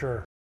do. For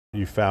sure.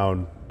 You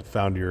found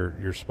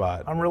your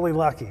spot. I'm really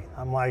lucky.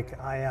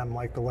 I am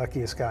like the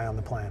luckiest guy on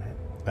the planet.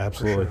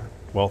 Absolutely. Sure.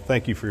 Well,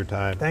 thank you for your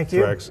time. Thank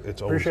you. Rex,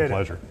 it's always a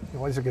pleasure.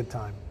 Always a good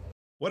time.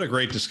 What a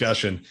great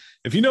discussion.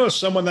 If you know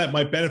someone that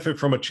might benefit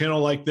from a channel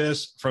like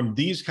this, from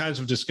these kinds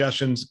of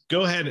discussions,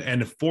 go ahead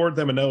and forward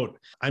them a note.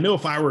 I know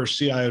if I were a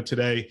CIO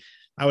today,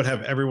 I would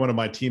have every one of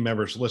my team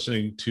members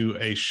listening to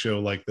a show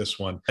like this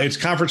one. It's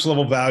conference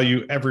level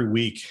value every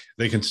week.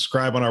 They can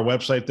subscribe on our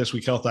website,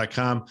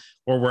 thisweekhealth.com,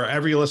 or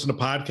wherever you listen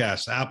to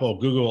podcasts, Apple,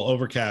 Google,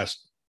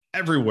 Overcast,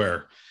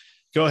 everywhere.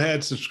 Go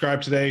ahead,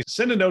 subscribe today.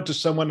 Send a note to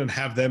someone and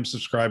have them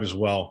subscribe as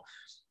well.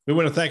 We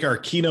want to thank our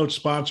keynote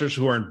sponsors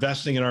who are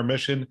investing in our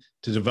mission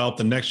to develop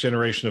the next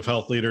generation of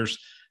health leaders.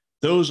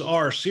 Those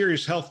are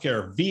Sirius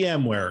Healthcare,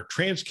 VMware,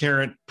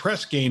 Transcarent,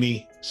 Press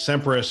Ganey,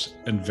 Sempris,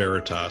 and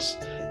Veritas.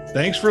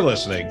 Thanks for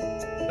listening.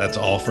 That's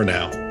all for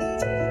now.